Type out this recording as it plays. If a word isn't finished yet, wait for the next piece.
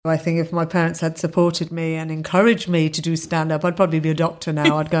I think if my parents had supported me and encouraged me to do stand-up, I'd probably be a doctor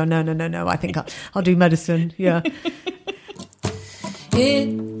now. I'd go, no, I think I'll do medicine, yeah.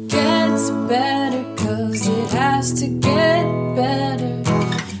 It gets better 'cause it has to get better.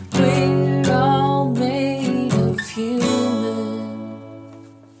 We're all made of human.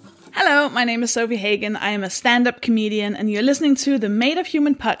 Hello, my name is Sophie Hagen. I am a stand-up comedian, and you're listening to the Made of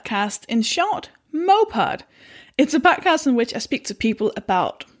Human podcast, in short, MoPod. It's a podcast in which I speak to people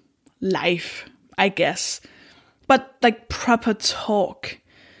about life, I guess, but like proper talk.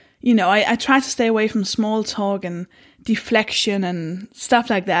 You know, I try to stay away from small talk and deflection and stuff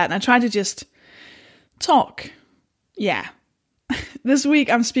like that, and I try to just talk. Yeah. This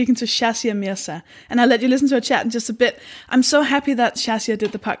week I'm speaking to Shazia Mirza, and I'll let you listen to her chat in just a bit. I'm so happy that Shazia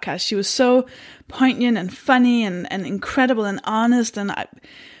did the podcast. She was so poignant and funny and incredible and honest, and I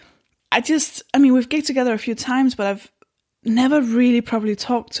mean, we've gigged together a few times, but I've never really probably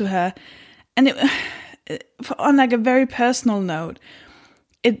talked to her. And on like a very personal note,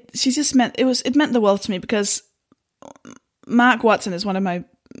 it meant the world to me, because Mark Watson is one of my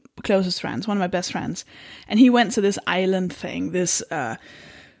closest friends, one of my best friends. And he went to this island thing, this,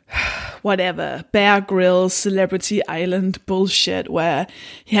 whatever, Bear Grylls celebrity island bullshit, where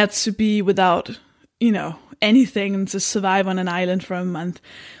he had to be without, anything and to survive on an island for a month.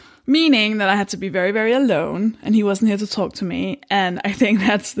 Meaning that I had to be very, very alone, and he wasn't here to talk to me. And I think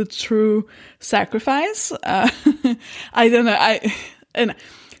that's the true sacrifice. I don't know. And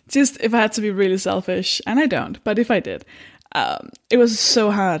just if I had to be really selfish, and I don't, but if I did, it was so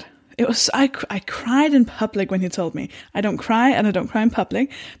hard. I cried in public when he told me. I don't cry, and I don't cry in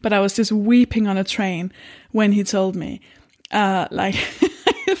public, but I was just weeping on a train when he told me. It's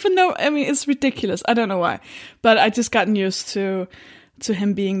ridiculous. I don't know why, but I just gotten used to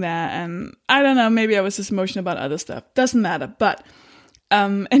him being there, and I don't know, maybe I was just emotional about other stuff. Doesn't matter. But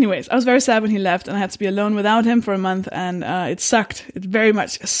anyways, I was very sad when he left, and I had to be alone without him for a month, and it sucked. It very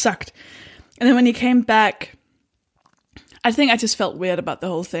much sucked. And then when he came back, I think I just felt weird about the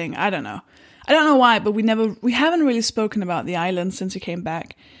whole thing. I don't know why, but we haven't really spoken about the island since he came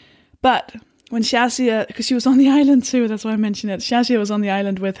back. But when Shazia, because she was on the island too, that's why I mentioned it, Shazia was on the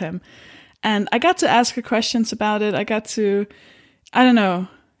island with him, and I got to ask her questions about it. I don't know.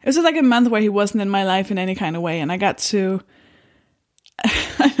 It was just like a month where he wasn't in my life in any kind of way, and I got to,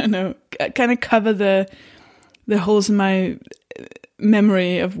 I don't know, kind of cover the holes in my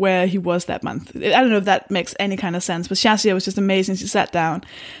memory of where he was that month. I don't know if that makes any kind of sense, but Shazia was just amazing. She sat down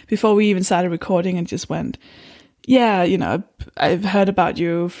before we even started recording and just went, yeah, I've heard about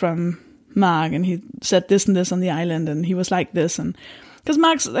you from Mark, and he said this and this on the island, and he was like this, and because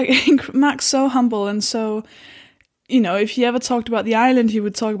Mark's so humble and so, if he ever talked about the island, he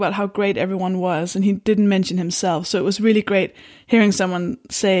would talk about how great everyone was, and he didn't mention himself. So it was really great hearing someone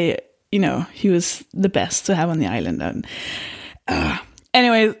say, he was the best to have on the island. And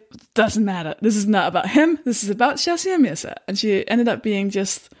anyway, doesn't matter. This is not about him. This is about Shazia Mirza, and she ended up being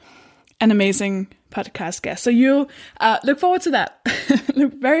just an amazing podcast guest. So you look forward to that.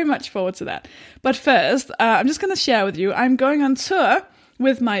 Look very much forward to that. But first, I'm just going to share with you, I'm going on tour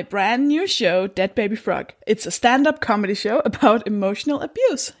with my brand new show, Dead Baby Frog. It's a stand-up comedy show about emotional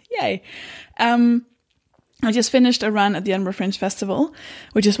abuse. Yay. I just finished a run at the Edinburgh Fringe Festival,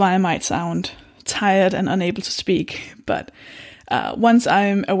 which is why I might sound tired and unable to speak. But once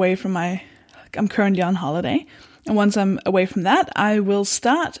I'm away from I'm currently on holiday, and once I'm away from that, I will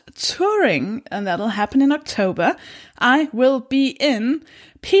start touring, and that'll happen in October. I will be in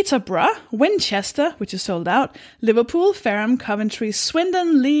Peterborough, Winchester, which is sold out, Liverpool, Fareham, Coventry,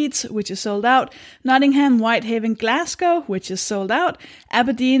 Swindon, Leeds, which is sold out, Nottingham, Whitehaven, Glasgow, which is sold out,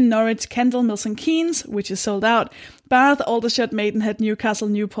 Aberdeen, Norwich, Kendal, Milton Keynes, which is sold out, Bath, Aldershot, Maidenhead, Newcastle,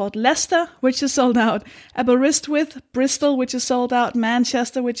 Newport, Leicester, which is sold out, Aberystwyth, Bristol, which is sold out,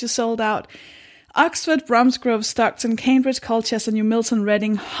 Manchester, which is sold out, Oxford, Bromsgrove, Stockton, Cambridge, Colchester, New Milton,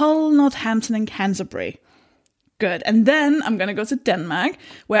 Reading, Hull, Northampton, and Canterbury. Good. And then I'm going to go to Denmark,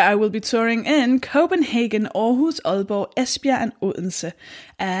 where I will be touring in Copenhagen, Aarhus, Aalborg, Esbjerg, and Odense.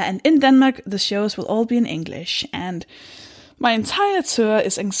 And in Denmark, the shows will all be in English. And my entire tour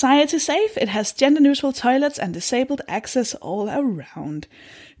is anxiety safe. It has gender-neutral toilets and disabled access all around.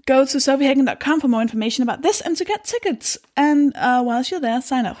 Go to sophiehagen.com for more information about this and to get tickets. And whilst you're there,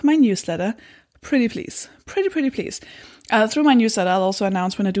 sign up for my newsletter. Pretty please. Pretty please. Through my newsletter, I'll also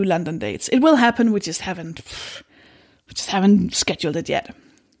announce when I do London dates. It will happen, we just haven't scheduled it yet.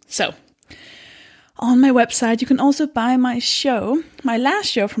 So, on my website, you can also buy my last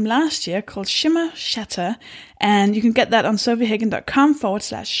show from last year called Shimmer Shatter, and you can get that on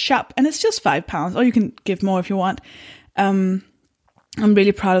sophiehagen.com/shop, and it's just £5, or you can give more if you want. I'm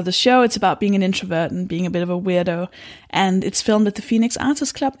really proud of the show. It's about being an introvert and being a bit of a weirdo. And it's filmed at the Phoenix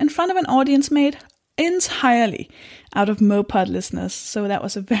Artists Club in front of an audience made entirely out of Mopod listeners. So that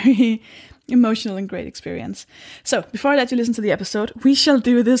was a very emotional and great experience. So before I let you listen to the episode, we shall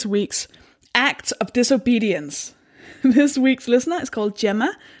do this week's act of disobedience. This week's listener is called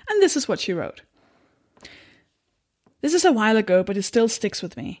Gemma, and this is what she wrote. This is a while ago, but it still sticks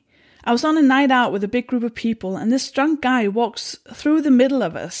with me. I was on a night out with a big group of people, and this drunk guy walks through the middle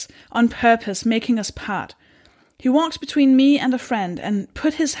of us on purpose, making us part. He walks between me and a friend and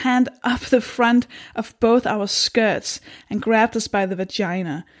put his hand up the front of both our skirts and grabbed us by the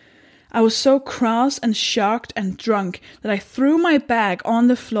vagina. I was so cross and shocked and drunk that I threw my bag on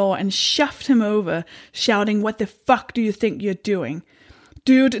the floor and shoved him over, shouting, "What the fuck do you think you're doing?"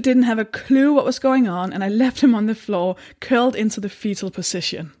 Dude didn't have a clue what was going on, and I left him on the floor, curled into the fetal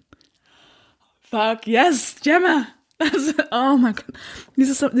position. Fuck yes, Gemma. Oh my god,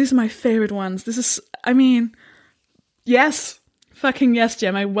 these are my favorite ones. Yes, fucking yes,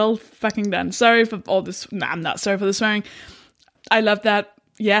 Gemma. Well fucking done. Sorry for all this. Nah, I'm not sorry for the swearing. I love that.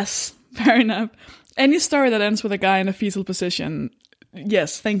 Yes, fair enough. Any story that ends with a guy in a fetal position.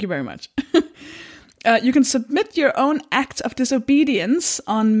 Yes, thank you very much. You can submit your own act of disobedience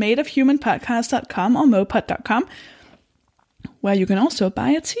on madeofhumanpodcast.com or mopod.com, where you can also buy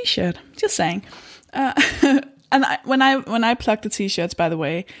a t-shirt. Just saying. And when I plug the t-shirts, by the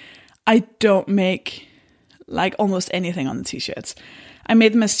way, I don't make like almost anything on the t-shirts. I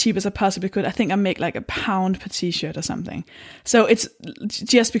made them as cheap as I possibly could. I think I make like £1 per t-shirt or something. So it's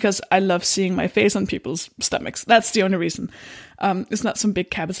just because I love seeing my face on people's stomachs. That's the only reason. It's not some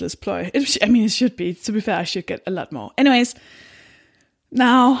big capitalist ploy. It should be. To be fair, I should get a lot more. Anyways,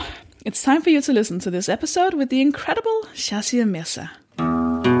 now it's time for you to listen to this episode with the incredible Shazia Mirza.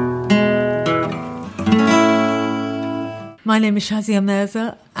 My name is Shazia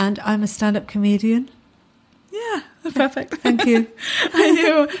Mirza, and I'm a stand-up comedian. Yeah, perfect. Thank you.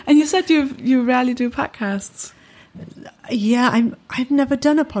 And you said you rarely do podcasts. Yeah, I've never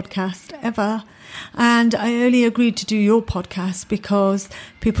done a podcast ever, and I only agreed to do your podcast because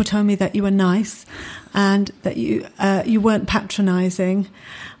people told me that you were nice and that you weren't patronising,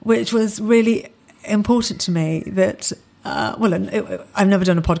 which was really important to me. That I've never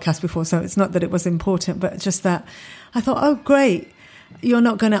done a podcast before, so it's not that it was important, but just that I thought, oh great, you're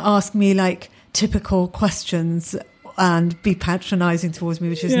not going to ask me like typical questions and be patronising towards me,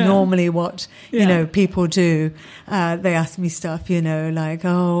 which is normally what, people do. They ask me stuff, like,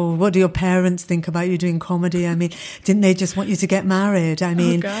 oh, what do your parents think about you doing comedy? I mean, didn't they just want you to get married? I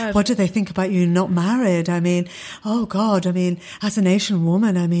mean, what do they think about you not married? I mean, oh God, I mean, as an Asian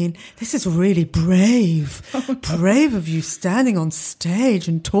woman, I mean, this is really brave. Brave of you standing on stage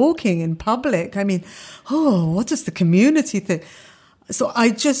and talking in public. I mean, what does the community think? So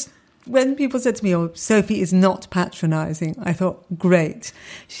when people said to me, oh, Sophie is not patronising, I thought, great.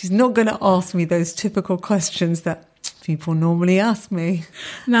 She's not going to ask me those typical questions that people normally ask me.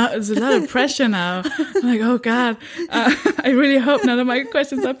 Now, there's a lot of pressure now. I'm like, oh, God, I really hope none of my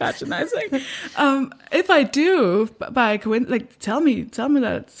questions are patronising. If I do, by coincidence, like, tell me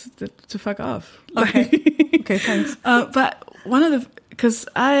that to fuck off. Okay. Okay, thanks. But one of the, because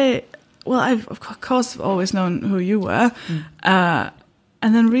I've of course always known who you were.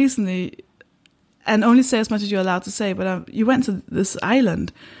 And then recently, and only say as much as you're allowed to say, but you went to this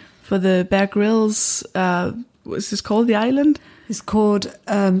island for the Bear Grylls. What's this called? The island? It's called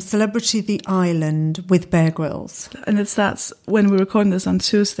Celebrity the Island with Bear Grylls. And it starts when we're recording this on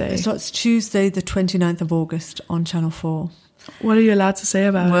Tuesday. It starts Tuesday, the 29th of August on Channel 4. What are you allowed to say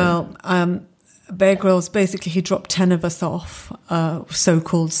about it? Well, Bear Grylls, basically he dropped 10 of us off,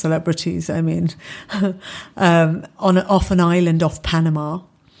 so-called celebrities, I mean, off an island off Panama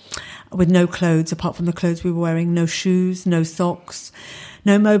with no clothes apart from the clothes we were wearing, no shoes, no socks,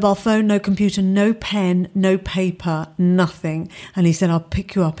 no mobile phone, no computer, no pen, no paper, nothing. And he said, I'll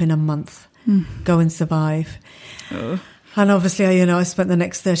pick you up in a month. Go and survive. And obviously, I spent the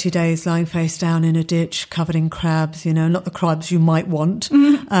next 30 days lying face down in a ditch covered in crabs, not the crabs you might want,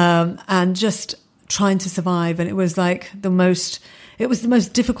 and just trying to survive. And it was the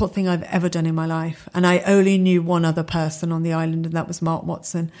most difficult thing I've ever done in my life. And I only knew one other person on the island, and that was Mark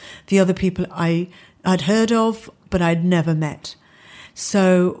Watson. The other people I'd heard of, but I'd never met.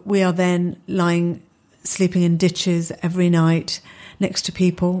 So we are then sleeping in ditches every night next to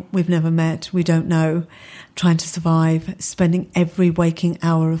people we've never met, we don't know, trying to survive, spending every waking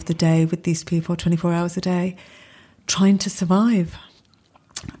hour of the day with these people, 24 hours a day, trying to survive.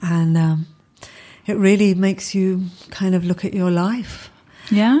 And it really makes you kind of look at your life.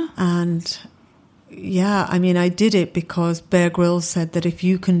 Yeah. And yeah, I mean, I did it because Bear Grylls said that if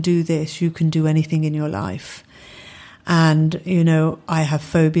you can do this, you can do anything in your life. And, you know, I have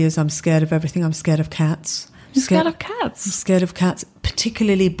phobias. I'm scared of everything. I'm scared of cats. You're scared of cats? I'm scared of cats,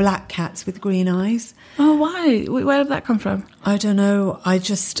 particularly black cats with green eyes. Oh, why? Where did that come from? I don't know.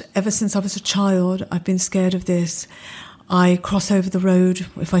 Ever since I was a child, I've been scared of this. I cross over the road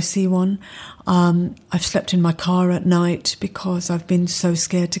if I see one. I've slept in my car at night because I've been so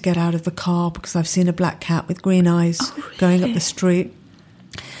scared to get out of the car because I've seen a black cat with green eyes going up the street.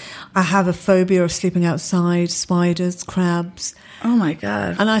 I have a phobia of sleeping outside, spiders, crabs. Oh, my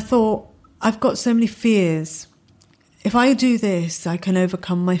God. And I thought, I've got so many fears. If I do this, I can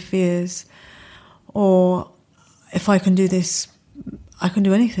overcome my fears. Or if I can do this, I can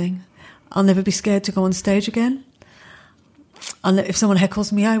do anything. I'll never be scared to go on stage again. If someone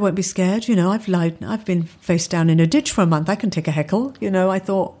heckles me, I won't be scared. You know, I've been face down in a ditch for a month. I can take a heckle. You know, I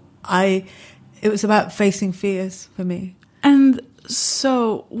thought it was about facing fears for me. And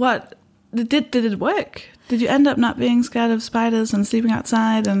so what, did it work? Did you end up not being scared of spiders and sleeping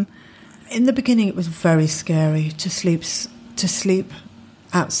outside? And in the beginning, it was very scary to sleep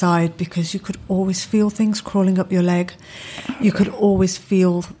outside because you could always feel things crawling up your leg. You could always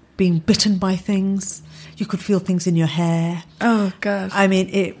feel being bitten by things. You could feel things in your hair. Oh, God. I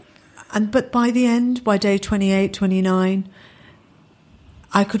mean, but by the end, by day 28, 29,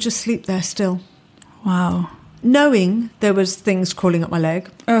 I could just sleep there still. Wow. Knowing there was things crawling up my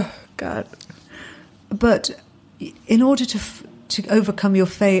leg. Oh, God. But in order to overcome your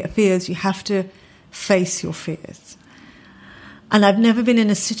fears, you have to face your fears. And I've never been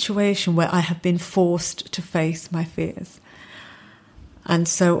in a situation where I have been forced to face my fears. And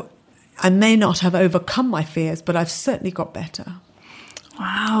so I may not have overcome my fears, but I've certainly got better.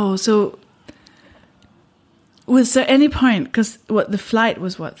 Wow. So was there any point, because the flight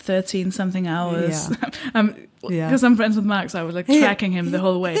was 13 something hours? Yeah. Because I'm friends with Mark, so I was like tracking him the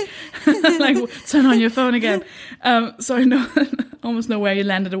whole way. Like, turn on your phone again. So I almost know where you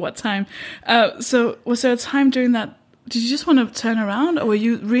landed at what time. So was there a time during that, did you just want to turn around, or were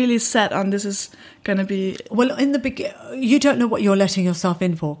you really set on this is going to be... Well, in the beginning, you don't know what you're letting yourself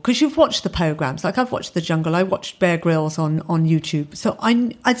in for, because you've watched the programmes. Like, I've watched The Jungle, I watched Bear Grylls on YouTube. So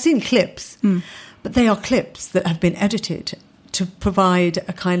I'd seen clips, but they are clips that have been edited to provide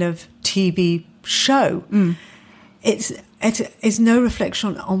a kind of TV show. It's no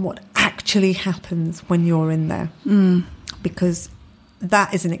reflection on what actually happens when you're in there, because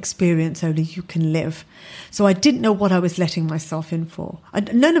that is an experience only you can live. So I didn't know what I was letting myself in for.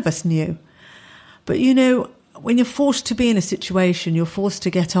 None of us knew. But, you know, when you're forced to be in a situation, you're forced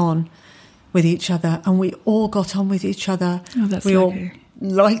to get on with each other. And we all got on with each other. Oh, that's we lucky. all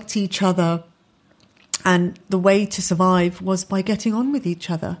liked each other. And the way to survive was by getting on with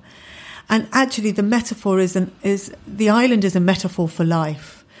each other. And actually the metaphor is the island is a metaphor for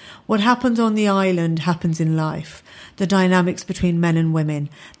life. What happens on the island happens in life. The dynamics between men and women,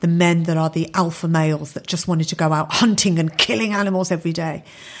 the men that are the alpha males that just wanted to go out hunting and killing animals every day,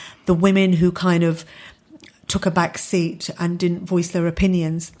 the women who kind of took a back seat and didn't voice their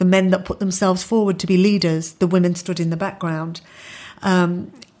opinions, the men that put themselves forward to be leaders, the women stood in the background.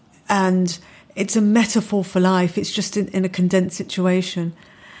 And it's a metaphor for life. It's just in a condensed situation.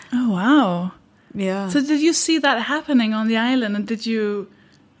 Oh, wow. Yeah. So did you see that happening on the island? And did you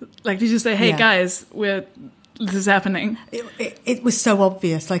say, hey, guys, this is happening? It was so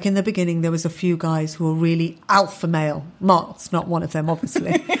obvious. Like, in the beginning, there was a few guys who were really alpha male. Mark's not one of them,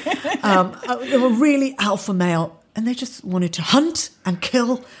 obviously. They were really alpha male, and they just wanted to hunt and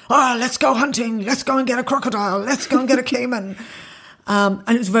kill. Oh, let's go hunting. Let's go and get a crocodile. Let's go and get a caiman. And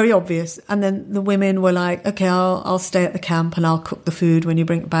it was very obvious. And then the women were like, okay, I'll stay at the camp and I'll cook the food when you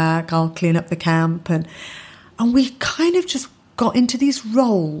bring it back. I'll clean up the camp. And we kind of just got into these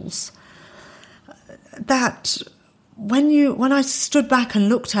roles that when I stood back and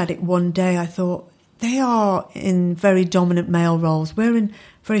looked at it one day, I thought, they are in very dominant male roles. We're in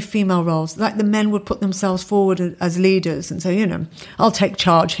very female roles. Like, the men would put themselves forward as leaders and say, you know, I'll take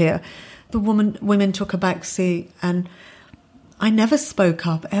charge here. The women took a back seat, and I never spoke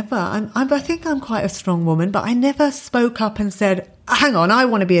up ever. I think I'm quite a strong woman, but I never spoke up and said, hang on, I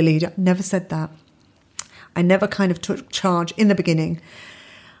want to be a leader. Never said that. I never kind of took charge in the beginning.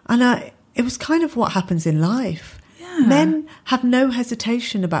 And it was kind of what happens in life. Yeah. Men have no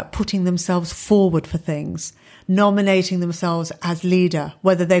hesitation about putting themselves forward for things. Nominating themselves as leader,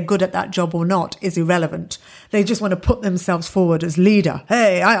 whether they're good at that job or not, is irrelevant. They just want to put themselves forward as leader.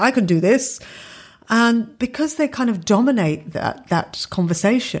 Hey, I can do this. And because they kind of dominate that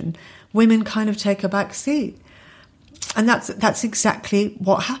conversation, women kind of take a back seat. And that's exactly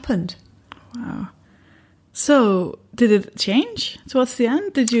what happened. Wow. So, did it change towards the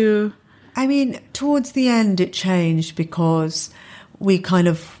end? Did you... I mean, towards the end it changed because we kind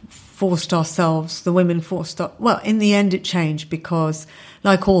of forced ourselves, the women well, in the end it changed because,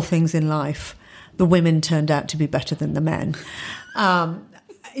 like all things in life, the women turned out to be better than the men.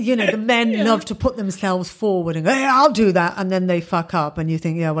 The men love to put themselves forward and go, hey, I'll do that. And then they fuck up and you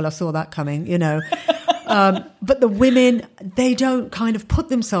think, yeah, well, I saw that coming, But the women, they don't kind of put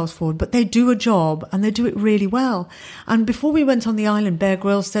themselves forward, but they do a job and they do it really well. And before we went on the island, Bear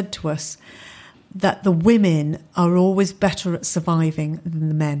Grylls said to us that the women are always better at surviving than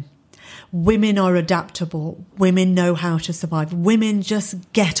the men. Women are adaptable. Women know how to survive. Women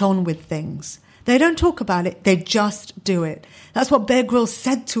just get on with things. They don't talk about it. They just do it. That's what Bear Grylls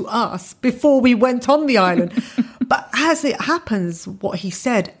said to us before we went on the island. But as it happens, what he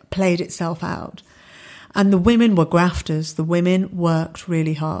said played itself out. And the women were grafters. The women worked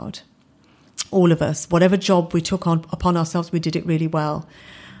really hard. All of us, whatever job we took upon ourselves, we did it really well.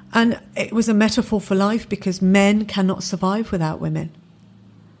 And it was a metaphor for life because men cannot survive without women.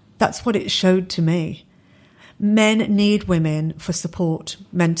 That's what it showed to me. Men need women for support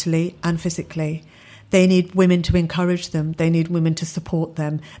mentally and physically. They need women to encourage them. They need women to support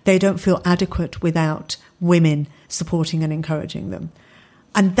them. They don't feel adequate without women supporting and encouraging them.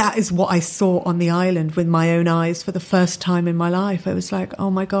 And that is what I saw on the island with my own eyes for the first time in my life. I was like, oh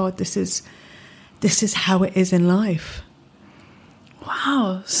my God, this is how it is in life.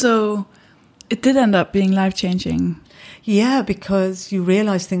 Wow. So it did end up being life-changing. Yeah, because you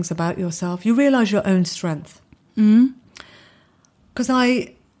realize things about yourself. You realize your own strength. Because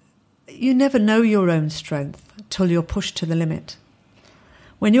you never know your own strength till you're pushed to the limit.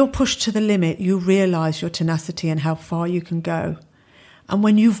 When you're pushed to the limit, you realize your tenacity and how far you can go. And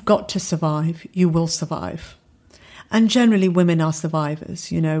when you've got to survive, you will survive. And generally women are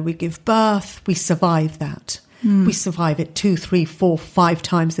survivors. We give birth, we survive that. We survive it 2, 3, 4, 5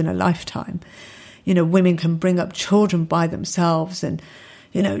 times in a lifetime. Women can bring up children by themselves and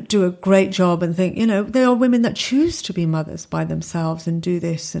do a great job and think, there are women that choose to be mothers by themselves and do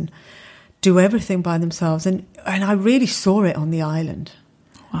this and do everything by themselves. And I really saw it on the island.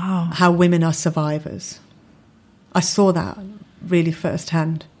 Wow. How women are survivors. I saw that really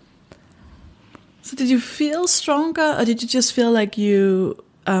firsthand. So did you feel stronger or did you just feel like you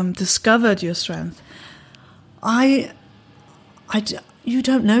discovered your strength? You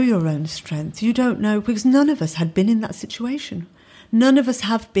don't know your own strength. You don't know, because none of us had been in that situation. None of us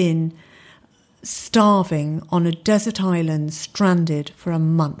have been starving on a desert island, stranded for a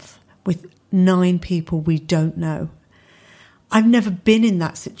month with 9 people we don't know. I've never been in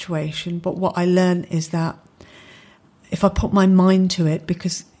that situation, but what I learned is that if I put my mind to it,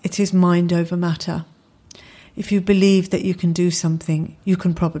 because it is mind over matter, if you believe that you can do something, you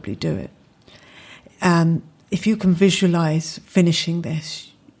can probably do it. If you can visualize finishing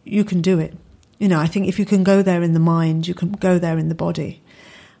this, you can do it. I think if you can go there in the mind, you can go there in the body.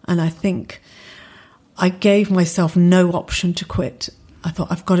 And I think I gave myself no option to quit. I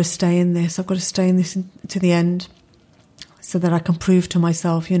thought, I've got to stay in this. I've got to stay in this to the end so that I can prove to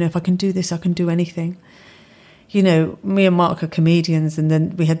myself, if I can do this, I can do anything. Me and Mark are comedians, and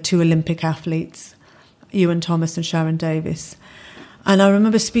then we had 2 Olympic athletes, Ewan Thomas and Sharon Davis. And I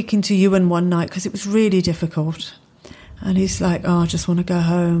remember speaking to Ewan one night because it was really difficult. And he's like, I just want to go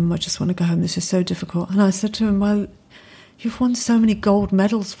home. I just want to go home. This is so difficult. And I said to him, well, you've won so many gold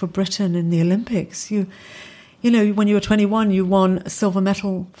medals for Britain in the Olympics. When you were 21, you won a silver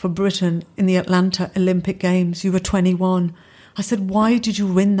medal for Britain in the Atlanta Olympic Games. You were 21. I said, why did you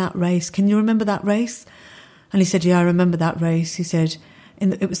win that race? Can you remember that race? And he said, yeah, I remember that race. He said,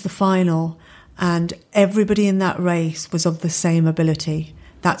 it was the final. And everybody in that race was of the same ability.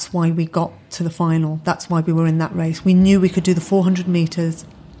 That's why we got to the final. That's why we were in that race. We knew we could do the 400 metres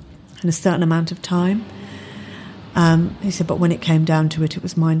in a certain amount of time. He said, but when it came down to it, it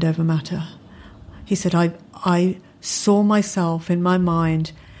was mind over matter. He said, I saw myself in my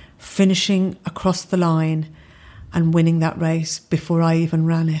mind finishing across the line and winning that race before I even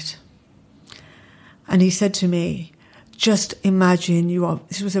ran it. And he said to me, just imagine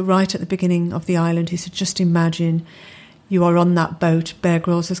this was right at the beginning of the island. He said, just imagine you are on that boat. Bear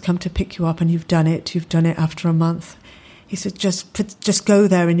Grylls has come to pick you up and you've done it. You've done it after a month. He said, just go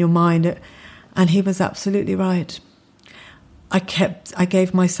there in your mind. And he was absolutely right. I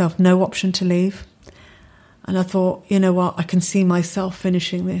gave myself no option to leave. And I thought, you know what, I can see myself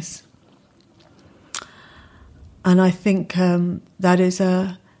finishing this. And I think that is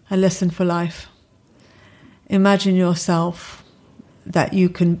a lesson for life. Imagine yourself that you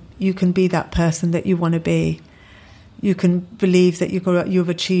can be that person that you want to be. You can believe that you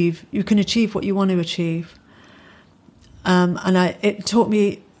can achieve what you want to achieve. And it taught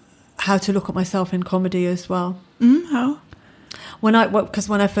me how to look at myself in comedy as well. How? Because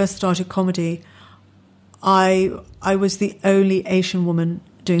when I first started comedy, I was the only Asian woman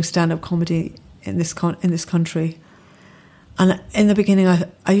doing stand-up comedy in this country. And in the beginning,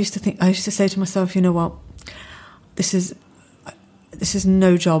 I used to say to myself, you know what, this is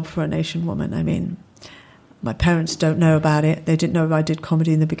no job for an Asian woman. I mean, my parents don't know about it. They didn't know if I did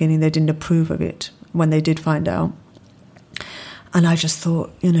comedy in the beginning. They didn't approve of it when they did find out. And I just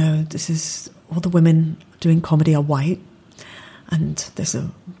thought, you know, all the women doing comedy are white. And there's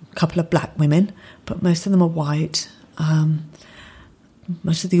a couple of black women, but most of them are white.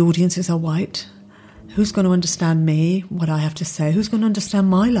 Most of the audiences are white. Who's going to understand me, what I have to say? Who's going to understand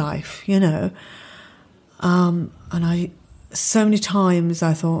my life, you know? And so many times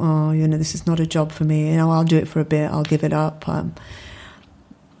I thought, oh, you know, this is not a job for me. You know, I'll do it for a bit. I'll give it up.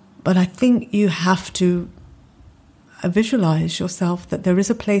 But I think you have to visualize yourself that there is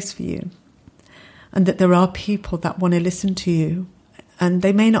a place for you and that there are people that want to listen to you. And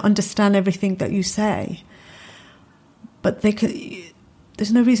they may not understand everything that you say, but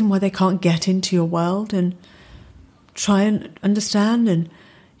there's no reason why they can't get into your world and try and understand and,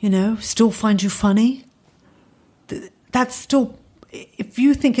 you know, still find you funny. That's still, if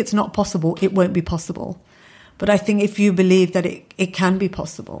you think it's not possible, it won't be possible. But I think if you believe that it can be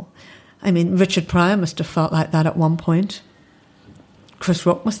possible. I mean, Richard Pryor must have felt like that at one point. Chris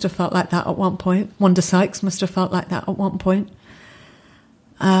Rock must have felt like that at one point. Wanda Sykes must have felt like that at one point.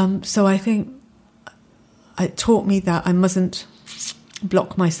 So I think it taught me that I mustn't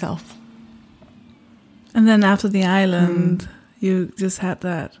block myself. And then after the island, you just had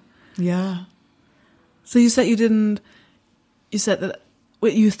that. Yeah. So you said you said that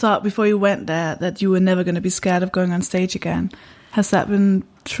what you thought before you went there, that you were never going to be scared of going on stage again. Has that been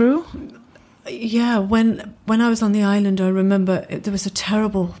true? Yeah, when I was on the island, I remember there was a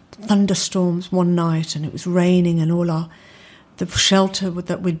terrible thunderstorms one night, and it was raining, and the shelter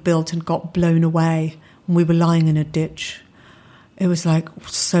that we'd built and got blown away, and we were lying in a ditch. It was like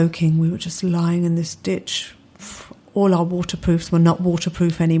soaking. We were just lying in this ditch. All our waterproofs were not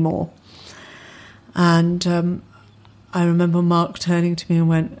waterproof anymore. And I remember Mark turning to me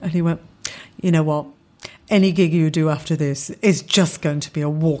and he went, you know what? Any gig you do after this is just going to be a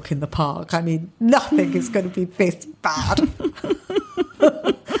walk in the park. I mean, nothing is going to be this bad.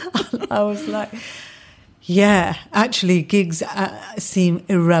 I was like, yeah, actually gigs seem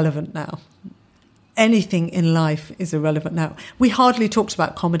irrelevant now. Anything in life is irrelevant now. We hardly talked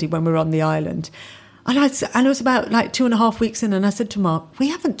about comedy when we were on the island. And it was about like 2.5 weeks in, and I said to Mark, we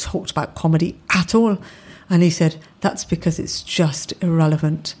haven't talked about comedy at all. And he said, that's because it's just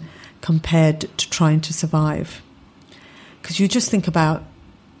irrelevant compared to trying to survive. Because you just think about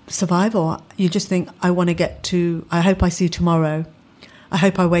survival. You just think, I hope I see tomorrow. I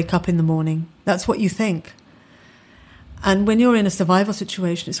hope I wake up in the morning. That's what you think. And when you're in a survival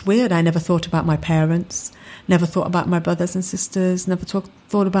situation, it's weird. I never thought about my parents, never thought about my brothers and sisters, never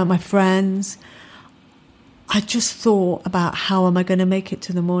thought about my friends. I just thought about how am I going to make it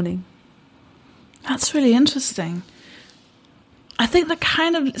to the morning. That's really interesting. I think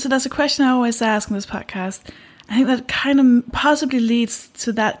so that's a question I always ask in this podcast. I think that kind of possibly leads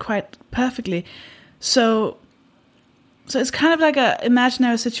to that quite perfectly. So it's kind of like a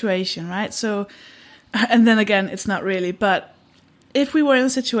imaginary situation, right? So, and then again, it's not really, but if we were in a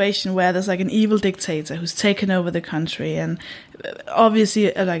situation where there's like an evil dictator who's taken over the country, and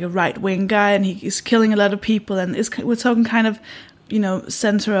obviously like a right-wing guy, and he's killing a lot of people, and we're talking kind of, you know,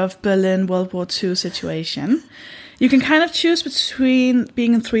 center of Berlin, World War II situation. You can kind of choose between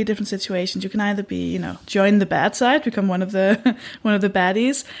being in 3 different situations. You can either be, you know, join the bad side, become one of the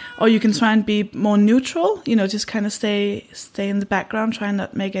baddies, or you can try and be more neutral, you know, just kind of stay in the background, try and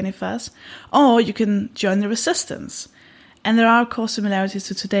not make any fuss, or you can join the resistance. And there are, of course, similarities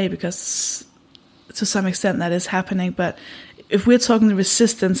to today because to some extent that is happening. But if we're talking the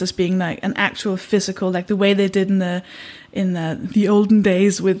resistance as being like an actual physical, like the way they did in the olden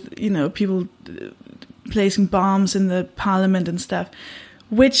days with, you know, people placing bombs in the parliament and stuff,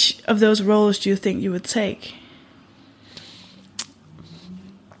 which of those roles do you think you would take?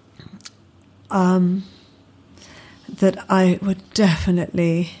 That I would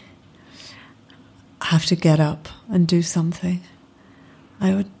definitely have to get up and do something.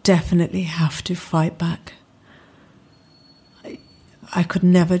 I would definitely have to fight back. I could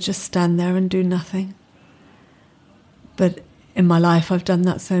never just stand there and do nothing. But in my life, I've done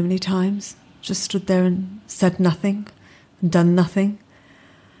that so many times. Just stood there and said nothing and done nothing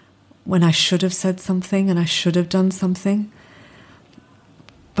when I should have said something and I should have done something.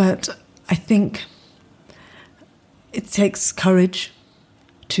 But I think it takes courage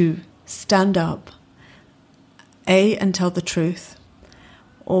to stand up, A, and tell the truth,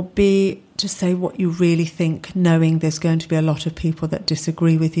 or B, to say what you really think, knowing there's going to be a lot of people that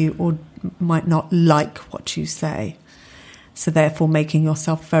disagree with you or might not like what you say. So therefore making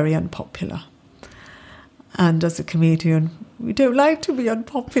yourself very unpopular. And as a comedian, we don't like to be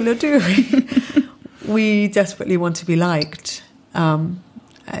unpopular, do we? We desperately want to be liked. And,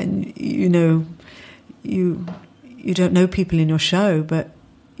 you know, you don't know people in your show, but,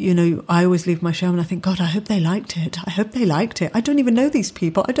 you know, I always leave my show and I think, God, I hope they liked it. I hope they liked it. I don't even know these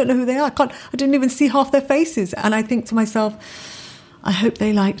people. I don't know who they are. I didn't even see half their faces. And I think to myself, I hope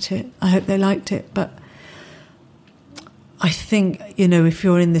they liked it. I hope they liked it. But I think, you know, if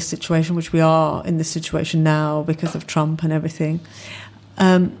you're in this situation, which we are in this situation now because of Trump and everything,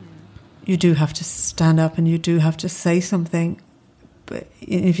 you do have to stand up and you do have to say something. But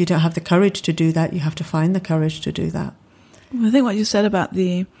if you don't have the courage to do that, you have to find the courage to do that. Well, I think what you said about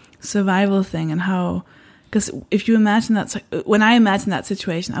the survival thing and how, because if you imagine that, when I imagine that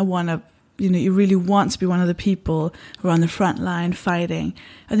situation, I want to, you know, you really want to be one of the people who are on the front line fighting.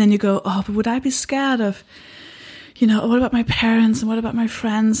 And then you go, oh, but would I be scared of, you know, what about my parents and what about my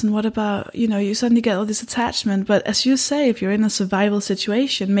friends and what about, you know, you suddenly get all this attachment. But as you say, if you're in a survival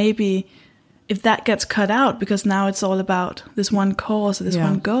situation, maybe if that gets cut out because now it's all about this one cause or this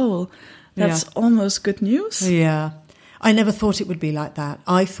one goal, that's almost good news. Yeah. I never thought it would be like that.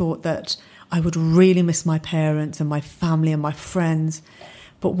 I thought that I would really miss my parents and my family and my friends.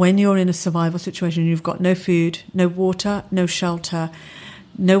 But when you're in a survival situation, you've got no food, no water, no shelter,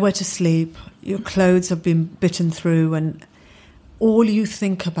 nowhere to sleep, your clothes have been bitten through, and all you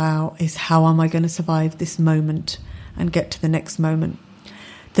think about is how am I going to survive this moment and get to the next moment.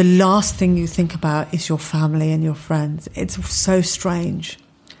 The last thing you think about is your family and your friends. It's so strange.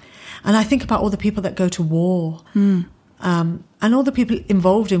 And I think about all the people that go to war and all the people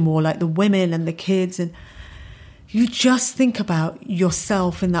involved in war, like the women and the kids, and you just think about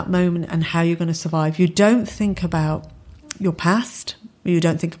yourself in that moment and how you're going to survive. You don't think about your past. You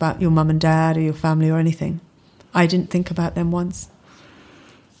don't think about your mum and dad or your family or anything. I didn't think about them once.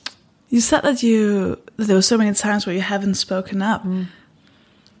 You said that there were so many times where you haven't spoken up.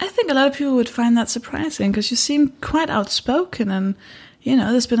 I think a lot of people would find that surprising because you seem quite outspoken, and you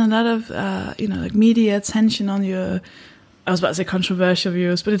know there's been a lot of like media attention on your, I was about to say controversial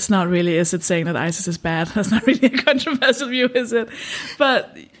views, but it's not really, is it, saying that ISIS is bad? That's not really a controversial view, is it?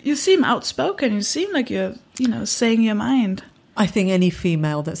 But you seem outspoken. You seem like you're, saying your mind. I think any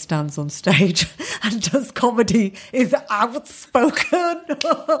female that stands on stage and does comedy is outspoken.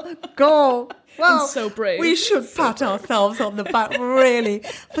 God. Well, so brave. We should pat ourselves on the back, really,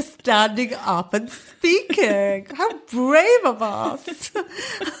 for standing up and speaking. How brave of us.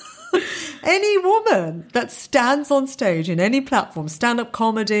 Any woman that stands on stage in any platform, stand-up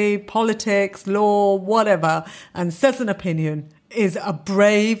comedy, politics, law, whatever, and says an opinion is a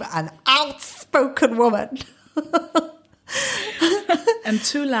brave and outspoken woman. And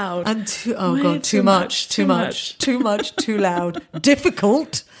too loud. And too much, too loud.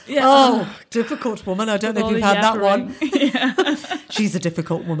 Difficult. Yeah. Oh, difficult woman. I don't know if you've had that one. Yeah. She's a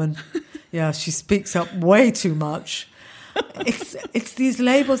difficult woman. Yeah, she speaks up way too much. It's these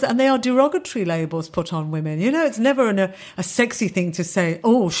labels, and they are derogatory labels put on women. It's never a sexy thing to say,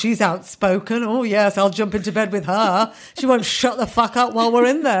 oh, she's outspoken. Oh, yes, I'll jump into bed with her. She won't shut the fuck up while we're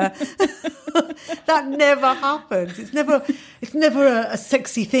in there. That never happens. It's never a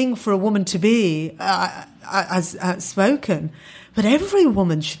sexy thing for a woman to be as outspoken. But every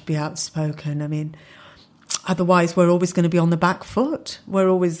woman should be outspoken. I mean, otherwise we're always going to be on the back foot. We're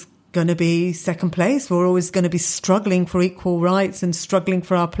always going to be second place. We're always going to be struggling for equal rights and struggling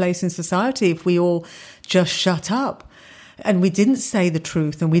for our place in society if we all just shut up and we didn't say the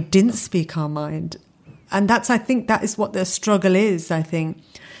truth and we didn't speak our mind. And I think that is what the struggle is. I think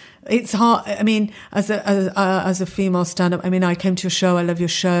it's hard. I mean, as a female stand-up, I mean, I came to your show. I love your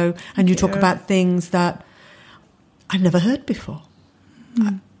show, and you talk about things that I've never heard before.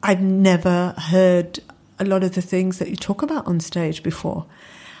 I've never heard a lot of the things that you talk about on stage before.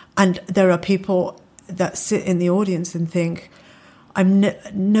 And there are people that sit in the audience and think,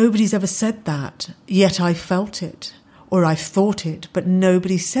 nobody's ever said that, yet I felt it, or I thought it, but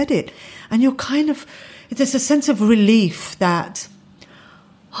nobody said it. And you're there's a sense of relief that,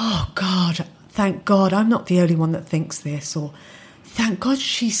 oh God, thank God I'm not the only one that thinks this, or thank God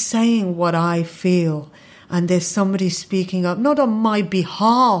she's saying what I feel. And there's somebody speaking up, not on my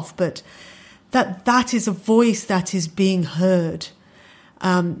behalf, but that is a voice that is being heard.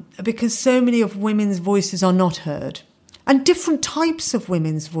 Because so many of women's voices are not heard. And different types of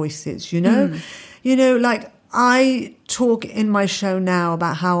women's voices, like I talk in my show now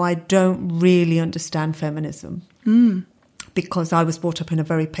about how I don't really understand feminism. Because I was brought up in a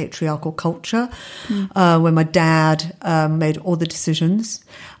very patriarchal culture where my dad made all the decisions.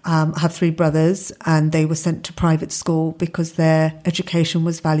 I have 3 brothers and they were sent to private school because their education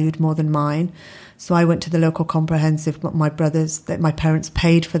was valued more than mine. So I went to the local comprehensive, but my parents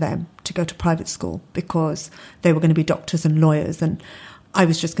paid for them to go to private school because they were going to be doctors and lawyers and I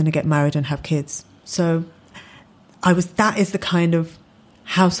was just going to get married and have kids. So that is the kind of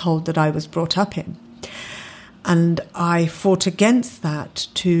household that I was brought up in. And I fought against that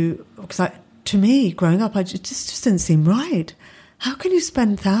because to me, growing up, it just didn't seem right. How can you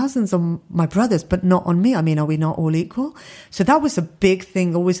spend thousands on my brothers, but not on me? I mean, are we not all equal? So that was a big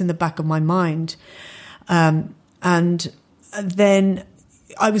thing always in the back of my mind. And then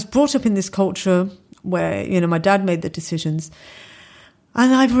I was brought up in this culture where, my dad made the decisions.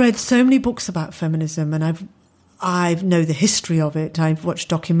 And I've read so many books about feminism and I know the history of it. I've watched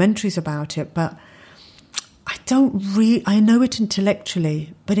documentaries about it, but I know it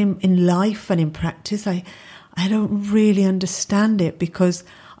intellectually, but in life and in practice, I don't really understand it because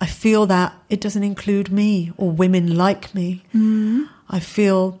I feel that it doesn't include me or women like me. I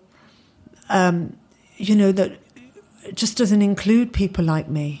feel, that it just doesn't include people like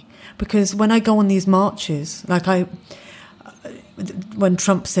me. Because when I go on these marches, when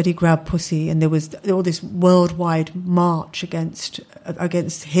Trump said he grabbed pussy and there was all this worldwide march against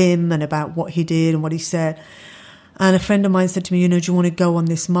him and about what he did and what he said. And a friend of mine said to me, do you want to go on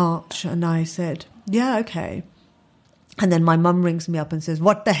this march? And I said, yeah, okay. And then my mum rings me up and says,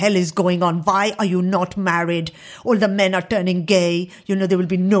 what the hell is going on? Why are you not married? All the men are turning gay. There will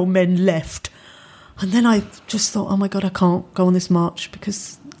be no men left. And then I just thought, oh my God, I can't go on this march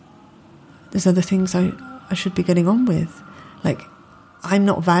because there's other things I should be getting on with. Like, I'm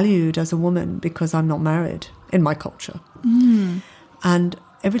not valued as a woman because I'm not married in my culture. And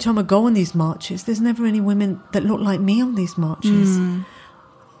every time I go on these marches, there's never any women that look like me on these marches.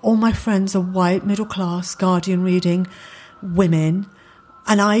 All my friends are white, middle class, Guardian reading women.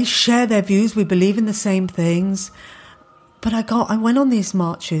 And I share their views. We believe in the same things. But I went on these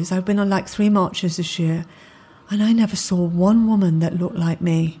marches. I've been on 3 marches this year. And I never saw one woman that looked like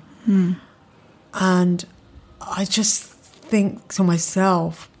me. And I just think to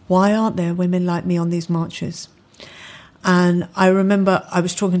myself, why aren't there women like me on these marches? And I remember I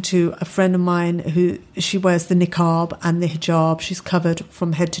was talking to a friend of mine she wears the niqab and the hijab. She's covered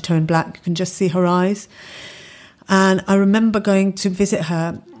from head to toe in black. You can just see her eyes. And I remember going to visit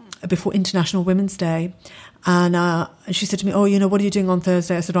her before International Women's Day. And she said to me, what are you doing on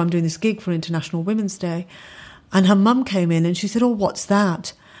Thursday? I said, I'm doing this gig for International Women's Day. And her mum came in and she said, what's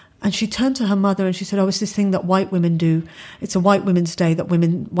that? And she turned to her mother and she said, it's this thing that white women do. It's a white women's day that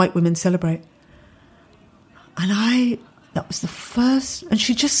white women celebrate. And that was the first, and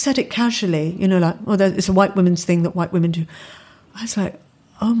she just said it casually, it's a white women's thing that white women do. I was like,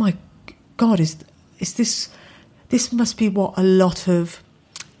 oh my God, is this must be what a lot of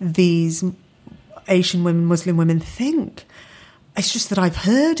these Asian women, Muslim women think. It's just that I've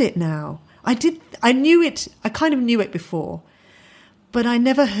heard it now. I knew it, I kind of knew it before, but I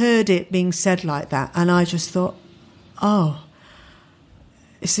never heard it being said like that. And I just thought,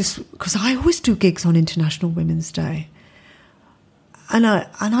 is this, because I always do gigs on International Women's Day. And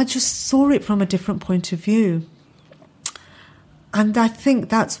I just saw it from a different point of view. And I think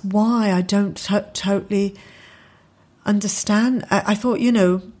that's why I don't totally understand. I thought,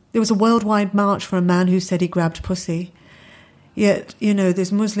 there was a worldwide march for a man who said he grabbed pussy. Yet,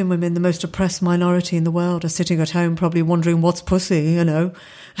 there's Muslim women, the most oppressed minority in the world, are sitting at home probably wondering what's pussy,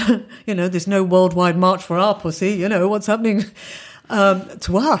 there's no worldwide march for our pussy, what's happening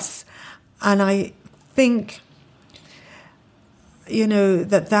to us. And I think,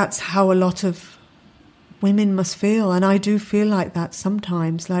 that's how a lot of women must feel. And I do feel like that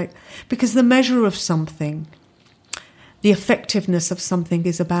sometimes, because the measure of something, the effectiveness of something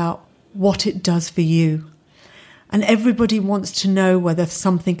is about what it does for you. And everybody wants to know whether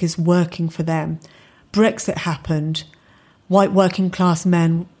something is working for them. Brexit happened. White working class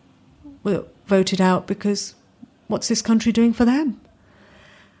men were voted out because what's this country doing for them?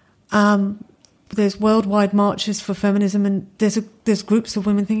 There's worldwide marches for feminism, and there's groups of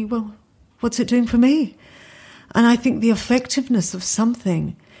women thinking, well, what's it doing for me? And I think the effectiveness of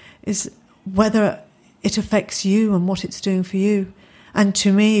something is whether it affects you and what it's doing for you. And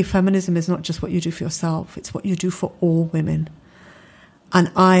to me, feminism is not just what you do for yourself, it's what you do for all women.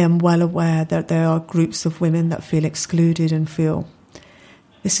 And I am well aware that there are groups of women that feel excluded and feel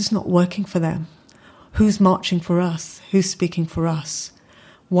this is not working for them. Who's marching for us? Who's speaking for us?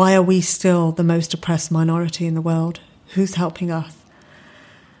 Why are we still the most oppressed minority in the world? Who's helping us?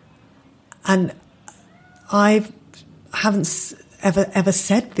 And I haven't ever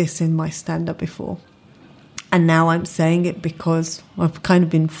said this in my stand-up before. And now I'm saying it because I've kind of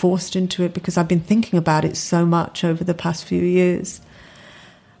been forced into it, because I've been thinking about it so much over the past few years.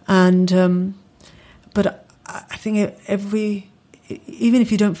 And but I think even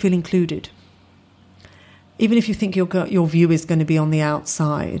if you don't feel included, even if you think your view is going to be on the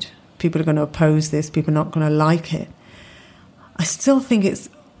outside, people are going to oppose this, people are not going to like it, I still think it's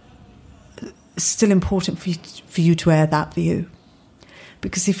still important for you to air that view.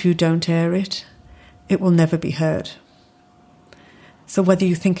 Because if you don't air it, it will never be heard. So whether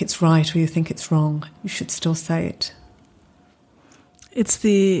you think it's right or you think it's wrong, you should still say it. It's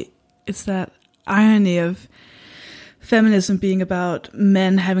that irony of feminism being about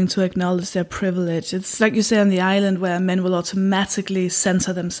men having to acknowledge their privilege. It's like you say on the island, where men will automatically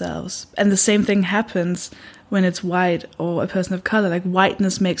censor themselves. And the same thing happens when it's white or a person of color. Like,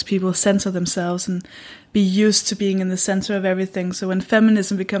 whiteness makes people censor themselves and be used to being in the center of everything. So when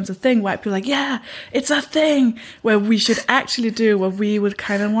feminism becomes a thing, white people are like, yeah, it's a thing, where we should actually do what we would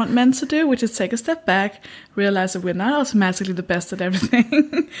kind of want men to do, which is take a step back, realize that we're not automatically the best at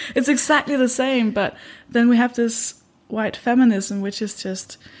everything. It's exactly the same, but then we have this white feminism, which is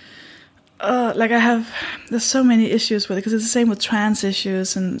just... there's so many issues with it, because it's the same with trans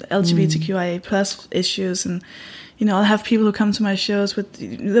issues and LGBTQIA plus issues. And, you know, I'll have people who come to my shows with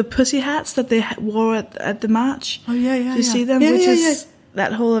the pussy hats that they wore at the march. Oh, yeah. Do you see them? Yeah, Which is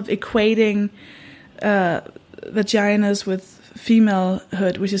that whole of equating vaginas with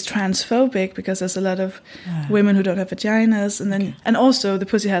femalehood, which is transphobic, because there's a lot of women who don't have vaginas. And then, and also the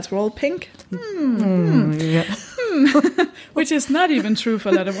pussy hats were all pink. Yeah. Which is not even true for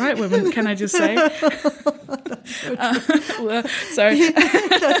a lot of white women, can I just say? Sorry.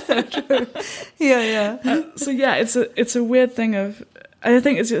 That's so true. Yeah. So yeah, it's a weird thing of, I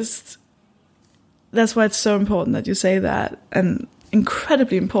think it's just, that's why it's so important that you say that, and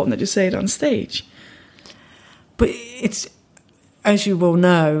incredibly important that you say it on stage. But it's, as you will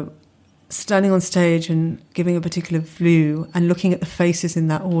know, standing on stage and giving a particular view and looking at the faces in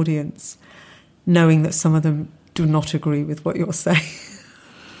that audience, knowing that some of them do not agree with what you're saying.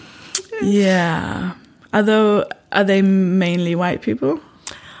 Yeah. Although, are they mainly white people?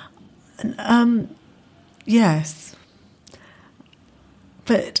 Yes.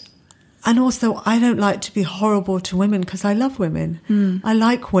 And also, I don't like to be horrible to women, because I love women. I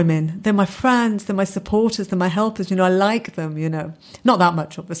like women. They're my friends, they're my supporters, they're my helpers. You know, I like them, you know. Not that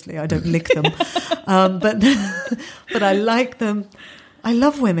much, obviously. I don't lick them. But I like them. I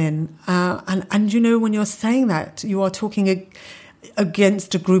love women. And, you know, when you're saying that, you are talking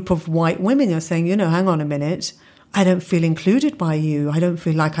against a group of white women. You're saying, you know, hang on a minute. I don't feel included by you. I don't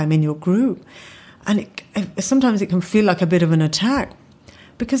feel like I'm in your group. And sometimes it can feel like a bit of an attack.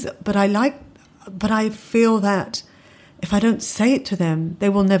 But I feel that if I don't say it to them, they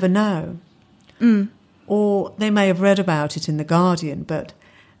will never know. Or they may have read about it in The Guardian, but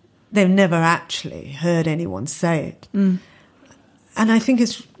they've never actually heard anyone say it. And I think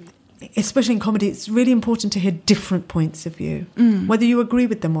it's, especially in comedy, it's really important to hear different points of view, whether you agree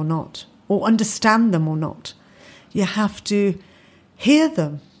with them or not, or understand them or not. You have to hear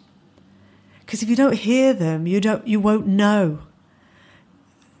them, because if you don't hear them, you won't know.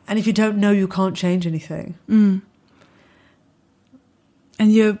 And if you don't know, you can't change anything. And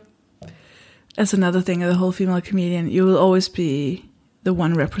as another thing, the whole female comedian, you will always be the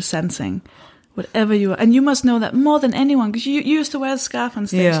one representing whatever you are. And you must know that more than anyone, because you used to wear a scarf on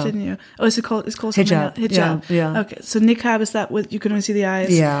stage, didn't you? Oh, it's called hijab. Hijab. Yeah. Okay, so niqab is that with you can only see the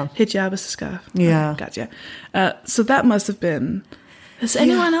eyes? Yeah. Hijab is the scarf. Yeah. Okay, gotcha. So that must have been... Did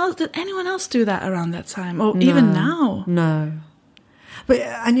anyone else do that around that time? Or even now? No.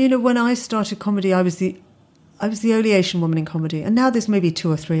 And you know, when I started comedy, I was the only Asian woman in comedy, and now there's maybe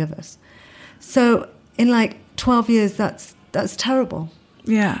 2 or 3 of us. So in like 12 years, that's terrible.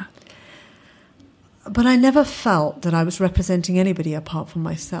 Yeah. But I never felt that I was representing anybody apart from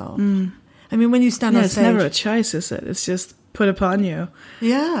myself. I mean, when you stand on it's stage, never a choice, is it? It's just put upon you.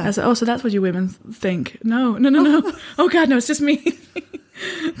 Yeah. So that's what you women think. No. Oh God, no, it's just me.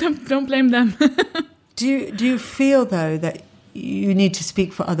 Don't blame them. Do you feel though that you need to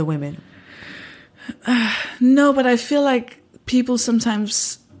speak for other women? No, but I feel like people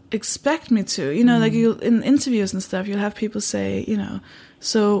sometimes expect me to. You know, like in interviews and stuff, you'll have people say, you know,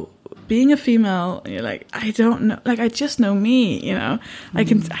 so being a female, you're like, I don't know, like I just know me. You know, I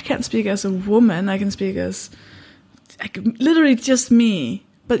can't speak as a woman. I can speak as literally just me.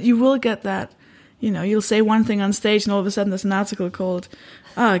 But you will get that. you'll say one thing on stage and all of a sudden there's an article called,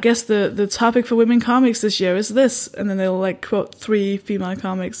 I guess the topic for women comics this year is this. And then they'll like quote 3 female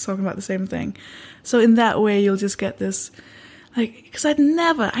comics talking about the same thing. So in that way, you'll just get this, like, because I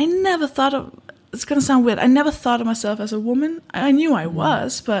never thought of, it's going to sound weird, I never thought of myself as a woman. I knew I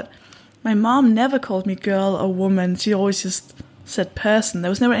was, but my mom never called me girl or woman. She always just said person. There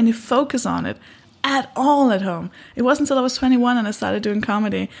was never any focus on it at all at home. It wasn't until I was 21 and I started doing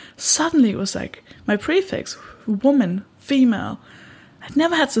comedy. Suddenly it was like my prefix, woman, female. I'd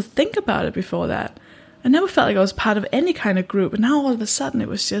never had to think about it before that. I never felt like I was part of any kind of group. And now all of a sudden it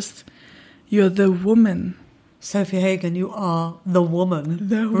was just, you're the woman. Sophie Hagen, you are the woman.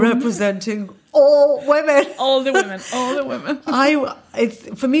 Representing all women. All the women. All the women.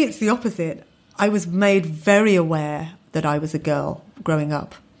 For me, it's the opposite. I was made very aware that I was a girl growing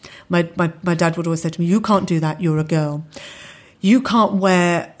up. My dad would always say to me, you can't do that, you're a girl. You can't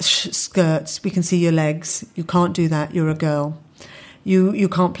wear skirts, we can see your legs. You can't do that, you're a girl. You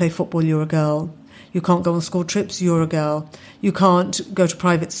can't play football, you're a girl. You can't go on school trips, you're a girl. You can't go to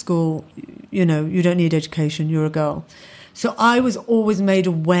private school, you don't need education, you're a girl. So I was always made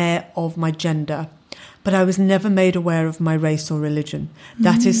aware of my gender, but I was never made aware of my race or religion.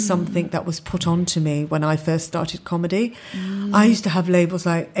 That is something that was put onto me when I first started comedy. I used to have labels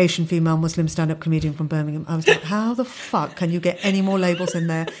like Asian female Muslim stand-up comedian from Birmingham. I was like, how the fuck can you get any more labels in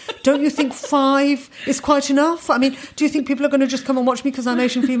there? Don't you think 5 is quite enough? I mean, do you think people are going to just come and watch me because I'm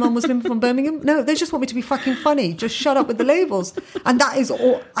Asian female Muslim from Birmingham? No, they just want me to be fucking funny. Just shut up with the labels. And that is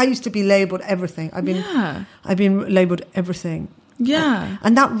all. I used to be labelled everything. I've been labelled everything. Yeah.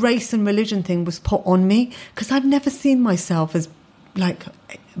 And that race and religion thing was put on me because I've never seen myself as like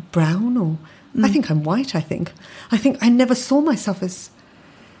brown or I think I'm white. I think I never saw myself as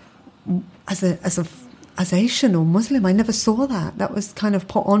Asian or Muslim. I never saw that. That was kind of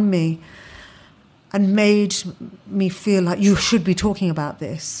put on me and made me feel like you should be talking about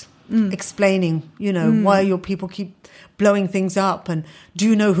this, explaining, why your people keep blowing things up, and do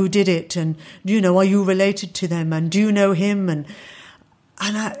you know who did it, and are you related to them, and do you know him, and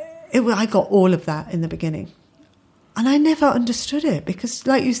I got all of that in the beginning, and I never understood it because,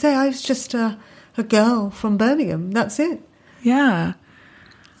 like you say, I was just a girl from Birmingham. That's it. Yeah,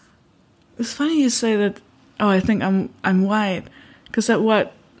 it's funny you say that. Oh, I think I'm white, because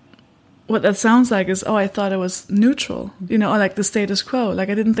what that sounds like is, I thought I was neutral, or like the status quo. Like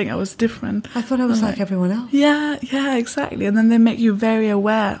I didn't think I was different. I thought I was like everyone else. Yeah, exactly. And then they make you very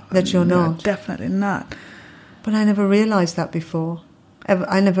aware that you're not. Definitely not. But I never realised that before.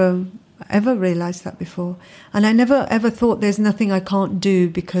 I never ever realised that before. And I never ever thought there's nothing I can't do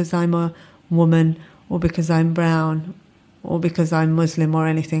because I'm a woman or because I'm brown or because I'm Muslim or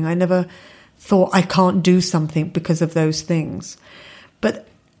anything. I never thought I can't do something because of those things. But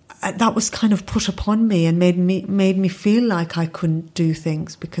that was kind of put upon me and made me feel like I couldn't do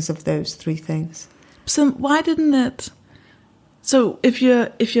things because of those 3 things. So why didn't it? So if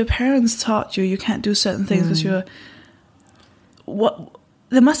your parents taught you can't do certain things because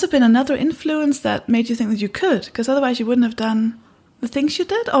there must have been another influence that made you think that you could, because otherwise you wouldn't have done the things you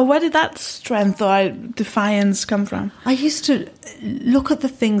did. Or where did that strength or defiance come from? I used to look at the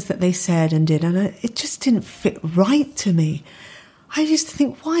things that they said and did, and it just didn't fit right to me. I used to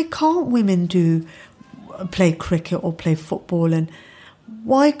think, why can't women play cricket or play football, and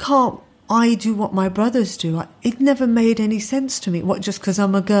why can't I do what my brothers do? It never made any sense to me. What, just because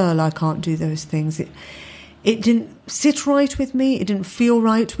I'm a girl I can't do those things? It didn't sit right with me. It didn't feel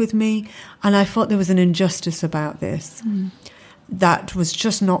right with me, and I thought there was an injustice about this that was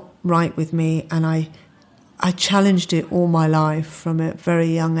just not right with me, and I challenged it all my life from a very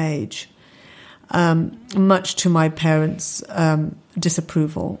young age. Much to my parents'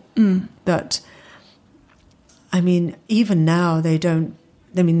 disapproval. That, I mean, even now they've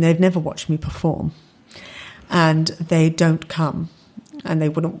never watched me perform, and they don't come, and they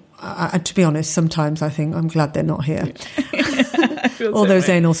wouldn't. To be honest, sometimes I think I'm glad they're not here. All those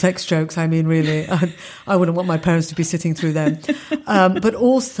anal sex jokes. I mean, really, I wouldn't want my parents to be sitting through them. But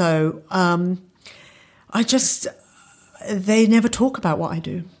also, they never talk about what I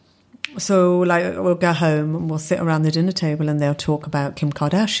do. So, like, we'll go home and we'll sit around the dinner table and they'll talk about Kim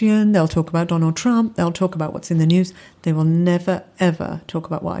Kardashian, they'll talk about Donald Trump, they'll talk about what's in the news. They will never, ever talk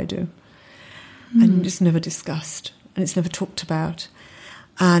about what I do. And it's never discussed and it's never talked about.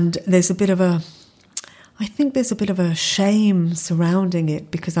 And there's a bit of a shame surrounding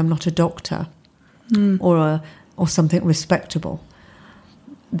it because I'm not a doctor or something respectable,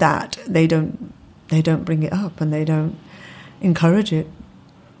 that they don't bring it up and they don't encourage it.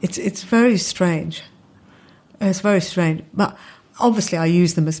 It's very strange. It's very strange. But obviously I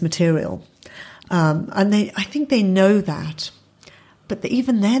use them as material. And I think they know that. But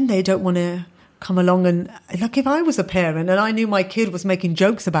even then, they don't want to come along and, like, if I was a parent and I knew my kid was making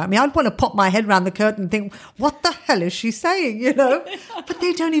jokes about me, I'd want to pop my head around the curtain and think, what the hell is she saying, you know? But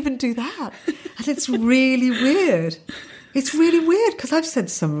they don't even do that. And it's really weird. It's really weird because I've said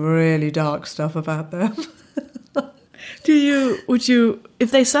some really dark stuff about them. Would you, if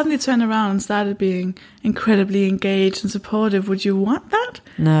they suddenly turned around and started being incredibly engaged and supportive, would you want that?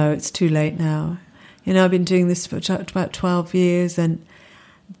 No, it's too late now. You know, I've been doing this for about 12 years and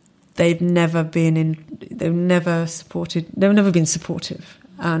they've never been supportive.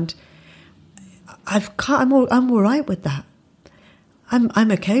 And I'm all right with that.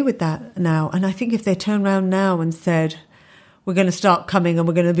 I'm okay with that now. And I think if they turn around now and said, we're going to start coming and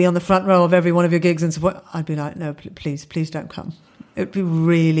we're going to be on the front row of every one of your gigs and support, I'd be like, no, please don't come. It'd be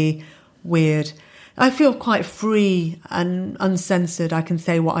really weird. I feel quite free and uncensored. I can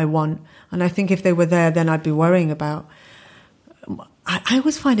say what I want. And I think if they were there, then I'd be worrying about... I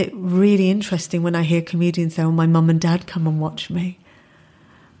always find it really interesting when I hear comedians say, oh, my mum and dad come and watch me.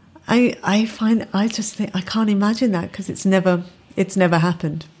 I just think, I can't imagine that because it's never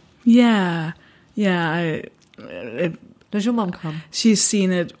happened. Yeah. Does your mum come? She's